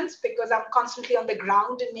documents because I'm constantly on the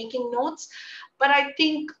ground and making notes. But I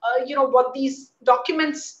think, what these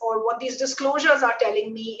documents or what these disclosures are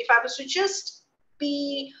telling me, if I was to just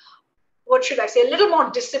be, what should I say, a little more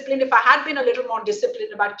disciplined, if I had been a little more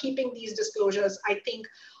disciplined about keeping these disclosures, I think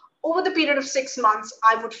over the period of 6 months,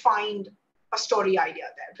 I would find a story idea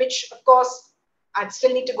there, which of course, I'd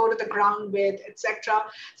still need to go to the ground with, etc.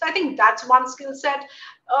 So I think that's one skill set.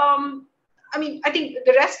 I think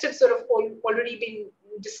the rest have sort of already been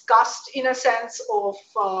discussed in a sense of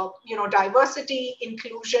diversity,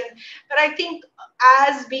 inclusion. But I think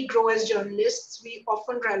as we grow as journalists, we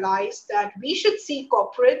often realize that we should see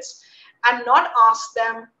corporates and not ask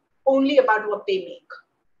them only about what they make.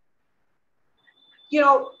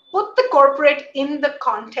 Put the corporate in the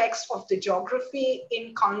context of the geography,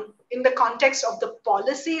 in the context of the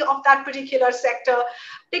policy of that particular sector,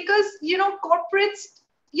 because corporates,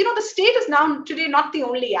 the state is now today not the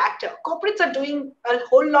only actor. Corporates are doing a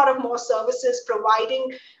whole lot of more services,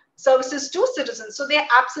 providing services to citizens. So they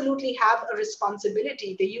absolutely have a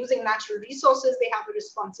responsibility. They're using natural resources, they have a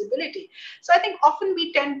responsibility. So I think often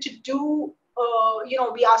we tend to do,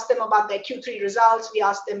 we ask them about their Q3 results, we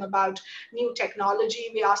ask them about new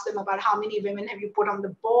technology, we ask them about how many women have you put on the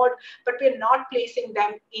board, but we're not placing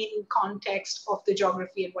them in context of the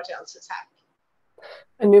geography and what else is happening.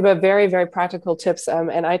 Anuba, very, very practical tips.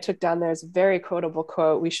 And I took down there's a very quotable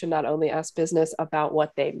quote: we should not only ask business about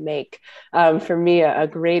what they make. For me, a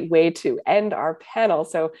great way to end our panel.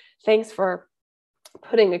 So thanks for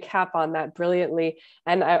putting a cap on that brilliantly.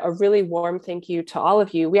 And a really warm thank you to all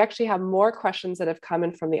of you. We actually have more questions that have come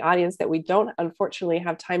in from the audience that we don't unfortunately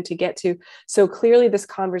have time to get to. So clearly this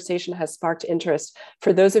conversation has sparked interest.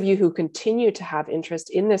 For those of you who continue to have interest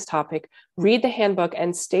in this topic, read the handbook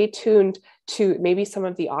and stay tuned to maybe some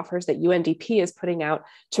of the offers that UNDP is putting out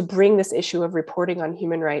to bring this issue of reporting on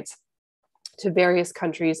human rights to various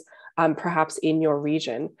countries, perhaps in your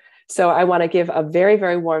region. So I want to give a very,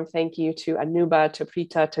 very warm thank you to Anuba, to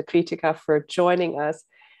Preeta, to Kritika for joining us.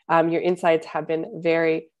 Your insights have been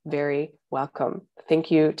very, very welcome.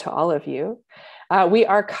 Thank you to all of you. We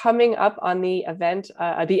are coming up on the event,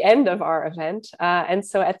 the end of our event. And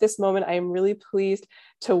so at this moment, I am really pleased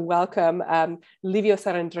to welcome Livio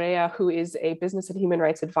Sarandrea, who is a business and human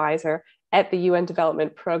rights advisor at the UN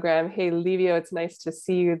Development Program. Hey, Livio, it's nice to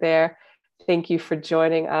see you there. Thank you for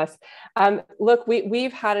joining us. Look,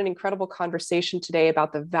 we've had an incredible conversation today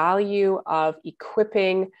about the value of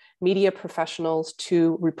equipping media professionals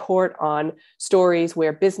to report on stories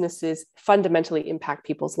where businesses fundamentally impact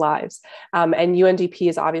people's lives. And UNDP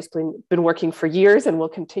has obviously been working for years and will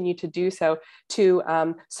continue to do so to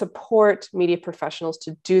support media professionals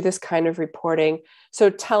to do this kind of reporting. So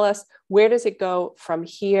tell us, where does it go from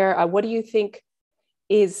here? What do you think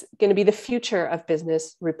is going to be the future of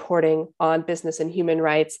business reporting on business and human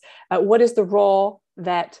rights? What is the role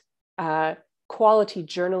that quality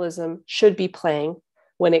journalism should be playing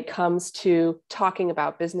when it comes to talking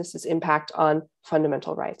about business's impact on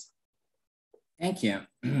fundamental rights? Thank you.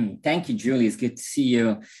 Thank you, Julie. It's good to see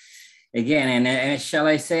you again. And shall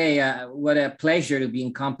I say, what a pleasure to be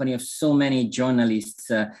in company of so many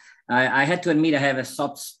journalists. I had to admit I have a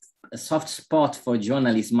soft spot for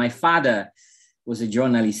journalists. My father was a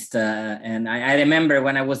journalist. And I remember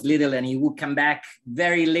when I was little and he would come back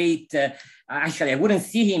very late. Actually, I wouldn't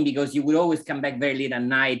see him because he would always come back very late at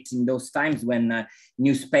night in those times when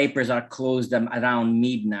newspapers are closed around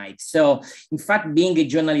midnight. So in fact, being a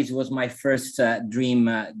journalist was my first dream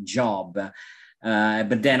job.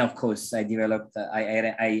 But then, of course, I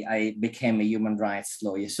became a human rights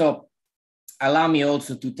lawyer. So allow me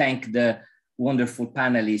also to thank the wonderful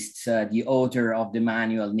panelists, the author of the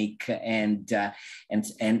manual, Nick, and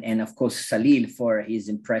of course Salil for his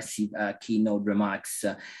impressive keynote remarks.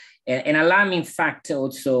 And allow me, in fact,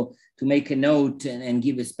 also to make a note and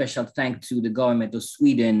give a special thanks to the government of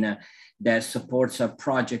Sweden that supports our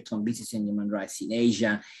project on business and human rights in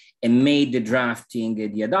Asia and made the drafting,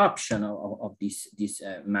 the adoption of this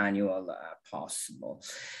manual possible.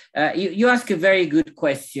 You ask a very good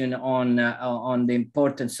question on the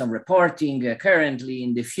importance of reporting currently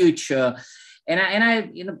in the future. And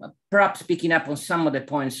I perhaps picking up on some of the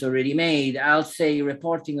points already made, I'll say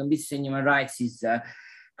reporting on business and human rights is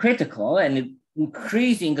critical and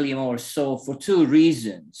increasingly more so for two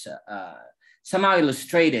reasons. Somehow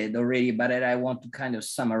illustrated already, but I want to kind of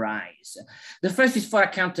summarize. The first is for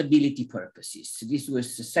accountability purposes. This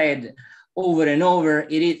was said over and over.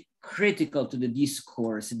 It is critical to the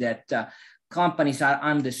discourse that companies are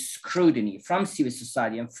under scrutiny from civil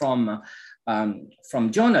society and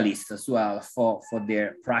from journalists as well for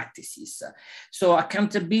their practices. So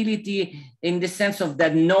accountability in the sense of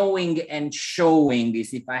that knowing and showing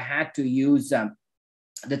is, if I had to use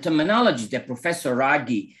the terminology that Professor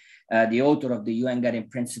Raghi, the author of the UN Guiding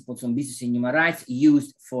Principles on Business and Human Rights,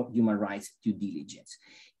 used for human rights due diligence.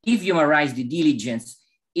 If human rights due diligence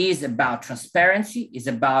is about transparency, is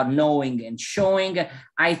about knowing and showing,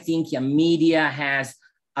 I think media has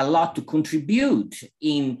a lot to contribute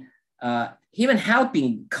in even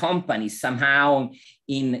helping companies somehow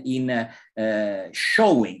in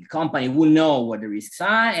showing. Company will know what the risks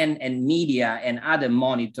are, and media and other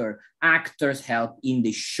monitor actors help in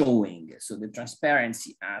the showing, so the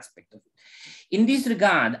transparency aspect of it. In this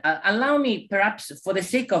regard, allow me, perhaps for the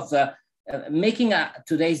sake of making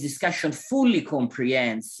today's discussion fully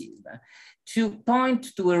comprehensive, to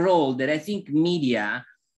point to a role that I think media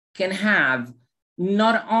can have,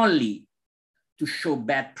 not only to show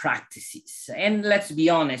bad practices. And let's be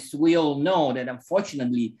honest, we all know that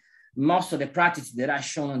unfortunately, most of the practices that are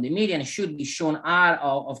shown on the media and should be shown are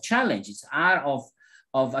of challenges, are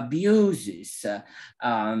of abuses.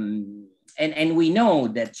 And we know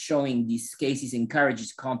that showing these cases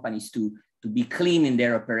encourages companies to be clean in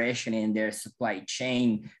their operation and their supply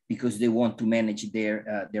chain because they want to manage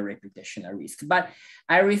their reputational risks. But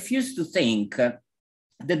I refuse to think that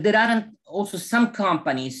there aren't also some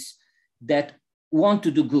companies that want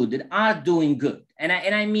to do good, that are doing good. And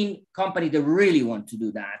I mean companies that really want to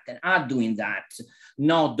do that and are doing that,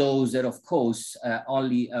 not those that, of course,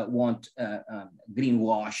 only want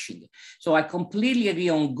greenwashing. So I completely agree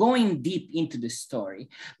on going deep into the story.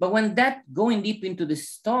 But when that going deep into the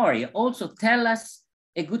story also tell us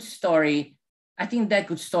a good story, I think that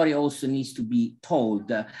good story also needs to be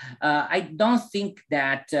told. I don't think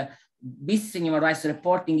that business and human rights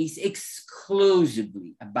reporting is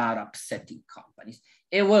exclusively about upsetting companies.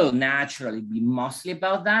 It will naturally be mostly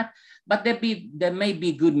about that, but there may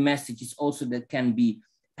be good messages also that can be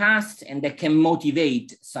passed and that can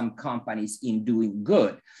motivate some companies in doing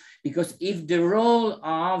good. Because if the role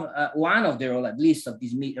of, one of the role at least of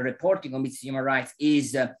this reporting on business and human rights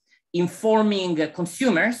is informing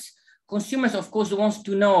consumers, consumers of course wants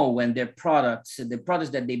to know when their products, the products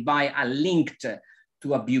that they buy are linked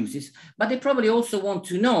to abuses, but they probably also want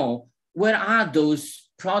to know where are those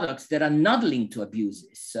products that are not linked to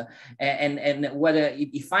abuses, and whether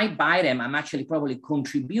if I buy them, I'm actually probably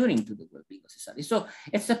contributing to the well-being of society. So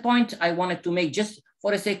it's a point I wanted to make just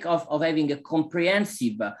for the sake of having a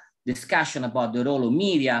comprehensive discussion about the role of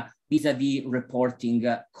media vis-a-vis reporting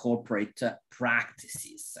corporate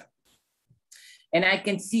practices. And I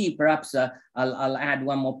can see, perhaps I'll add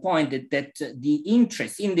one more point, that the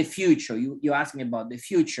interest in the future, you asked me about the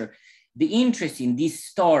future, the interest in these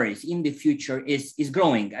stories in the future is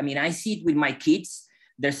growing. I mean, I see it with my kids.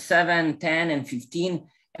 They're 7, 10, and 15,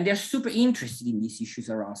 and they're super interested in these issues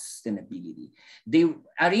around sustainability. They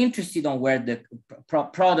are interested on where the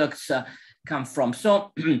products come from.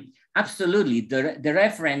 So absolutely, the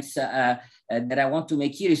reference that I want to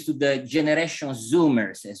make here is to the generation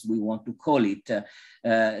Zoomers, as we want to call it,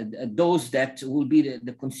 those that will be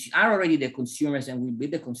are already the consumers and will be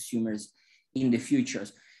the consumers in the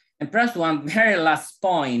futures. And perhaps one very last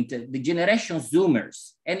point, the generation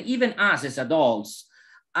Zoomers, and even us as adults,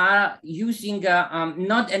 are using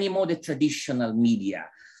not anymore the traditional media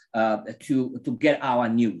to get our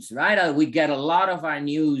news, right? We get a lot of our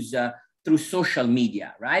news through social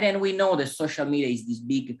media, right? And we know that social media is this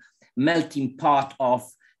big melting pot of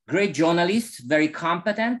great journalists, very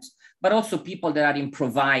competent, but also people that are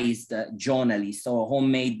improvised journalists or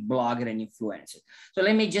homemade blogger and influencers. So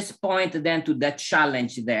let me just point then to that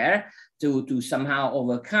challenge there to somehow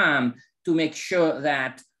overcome, to make sure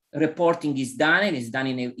that reporting is done and is done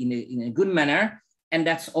in a good manner. And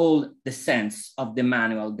that's all the sense of the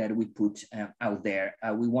manual that we put out there.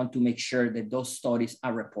 We want to make sure that those stories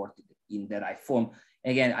are reported in the right form.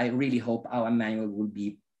 Again, I really hope our manual will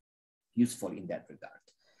be useful in that regard.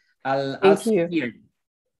 I'll Thank you. Here.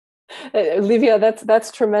 Livia,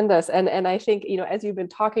 that's tremendous. And I think, as you've been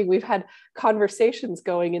talking, we've had conversations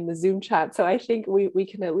going in the Zoom chat. So I think we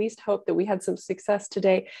can at least hope that we had some success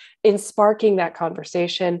today in sparking that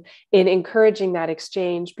conversation, in encouraging that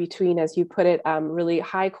exchange between, as you put it, really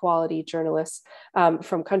high quality journalists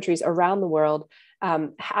from countries around the world,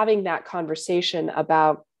 having that conversation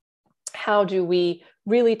about how do we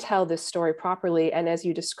really tell this story properly. And as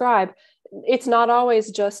you describe, it's not always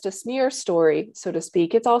just a smear story, so to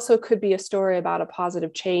speak. It also could be a story about a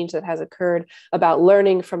positive change that has occurred, about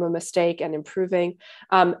learning from a mistake and improving.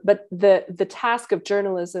 But the task of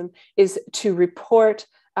journalism is to report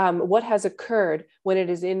what has occurred when it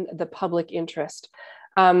is in the public interest.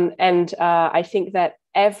 And I think that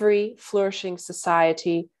every flourishing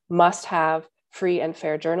society must have free and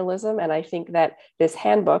fair journalism. And I think that this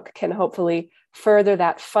handbook can hopefully further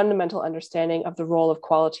that fundamental understanding of the role of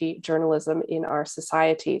quality journalism in our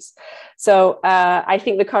societies. So I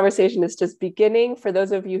think the conversation is just beginning. For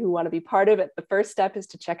those of you who want to be part of it, the first step is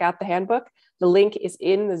to check out the handbook. The link is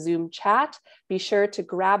in the Zoom chat. Be sure to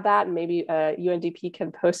grab that, and maybe UNDP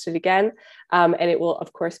can post it again. And it will,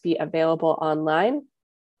 of course, be available online.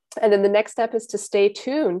 And then the next step is to stay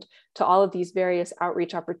tuned to all of these various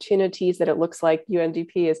outreach opportunities that it looks like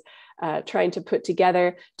UNDP is trying to put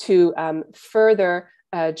together to further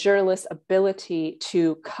journalists' ability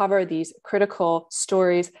to cover these critical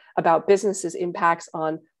stories about businesses' impacts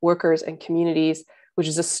on workers and communities, which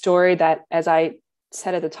is a story that, as I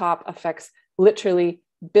said at the top, affects literally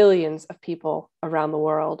billions of people around the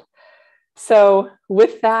world. So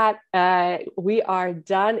with that, we are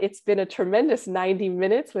done. It's been a tremendous 90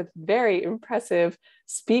 minutes with very impressive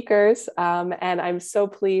speakers. And I'm so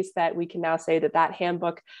pleased that we can now say that that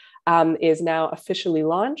handbook is now officially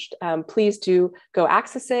launched. Please do go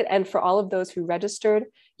access it. And for all of those who registered,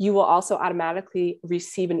 you will also automatically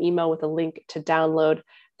receive an email with a link to download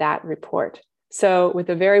that report. So with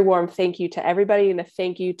a very warm thank you to everybody and a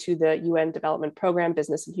thank you to the UN Development Program,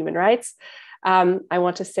 Business and Human Rights. I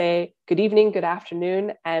want to say good evening, good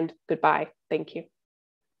afternoon, and goodbye. Thank you.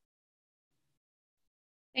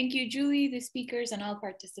 Thank you, Julie, the speakers, and all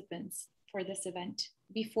participants for this event.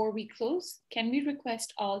 Before we close, can we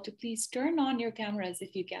request all to please turn on your cameras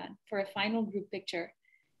if you can for a final group picture.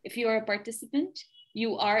 If you are a participant,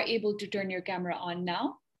 you are able to turn your camera on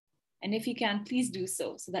now. And if you can, please do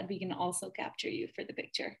so that we can also capture you for the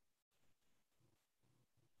picture.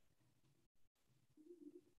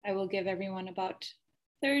 I will give everyone about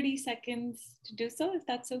 30 seconds to do so, if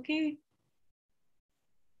that's okay.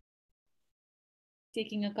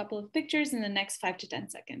 Taking a couple of pictures in the next 5 to 10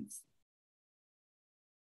 seconds.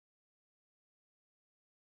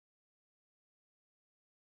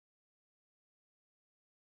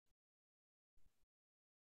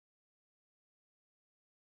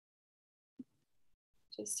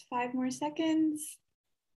 Just 5 more seconds.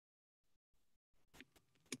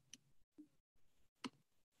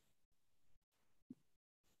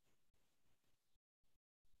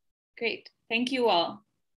 Great, thank you all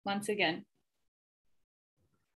once again.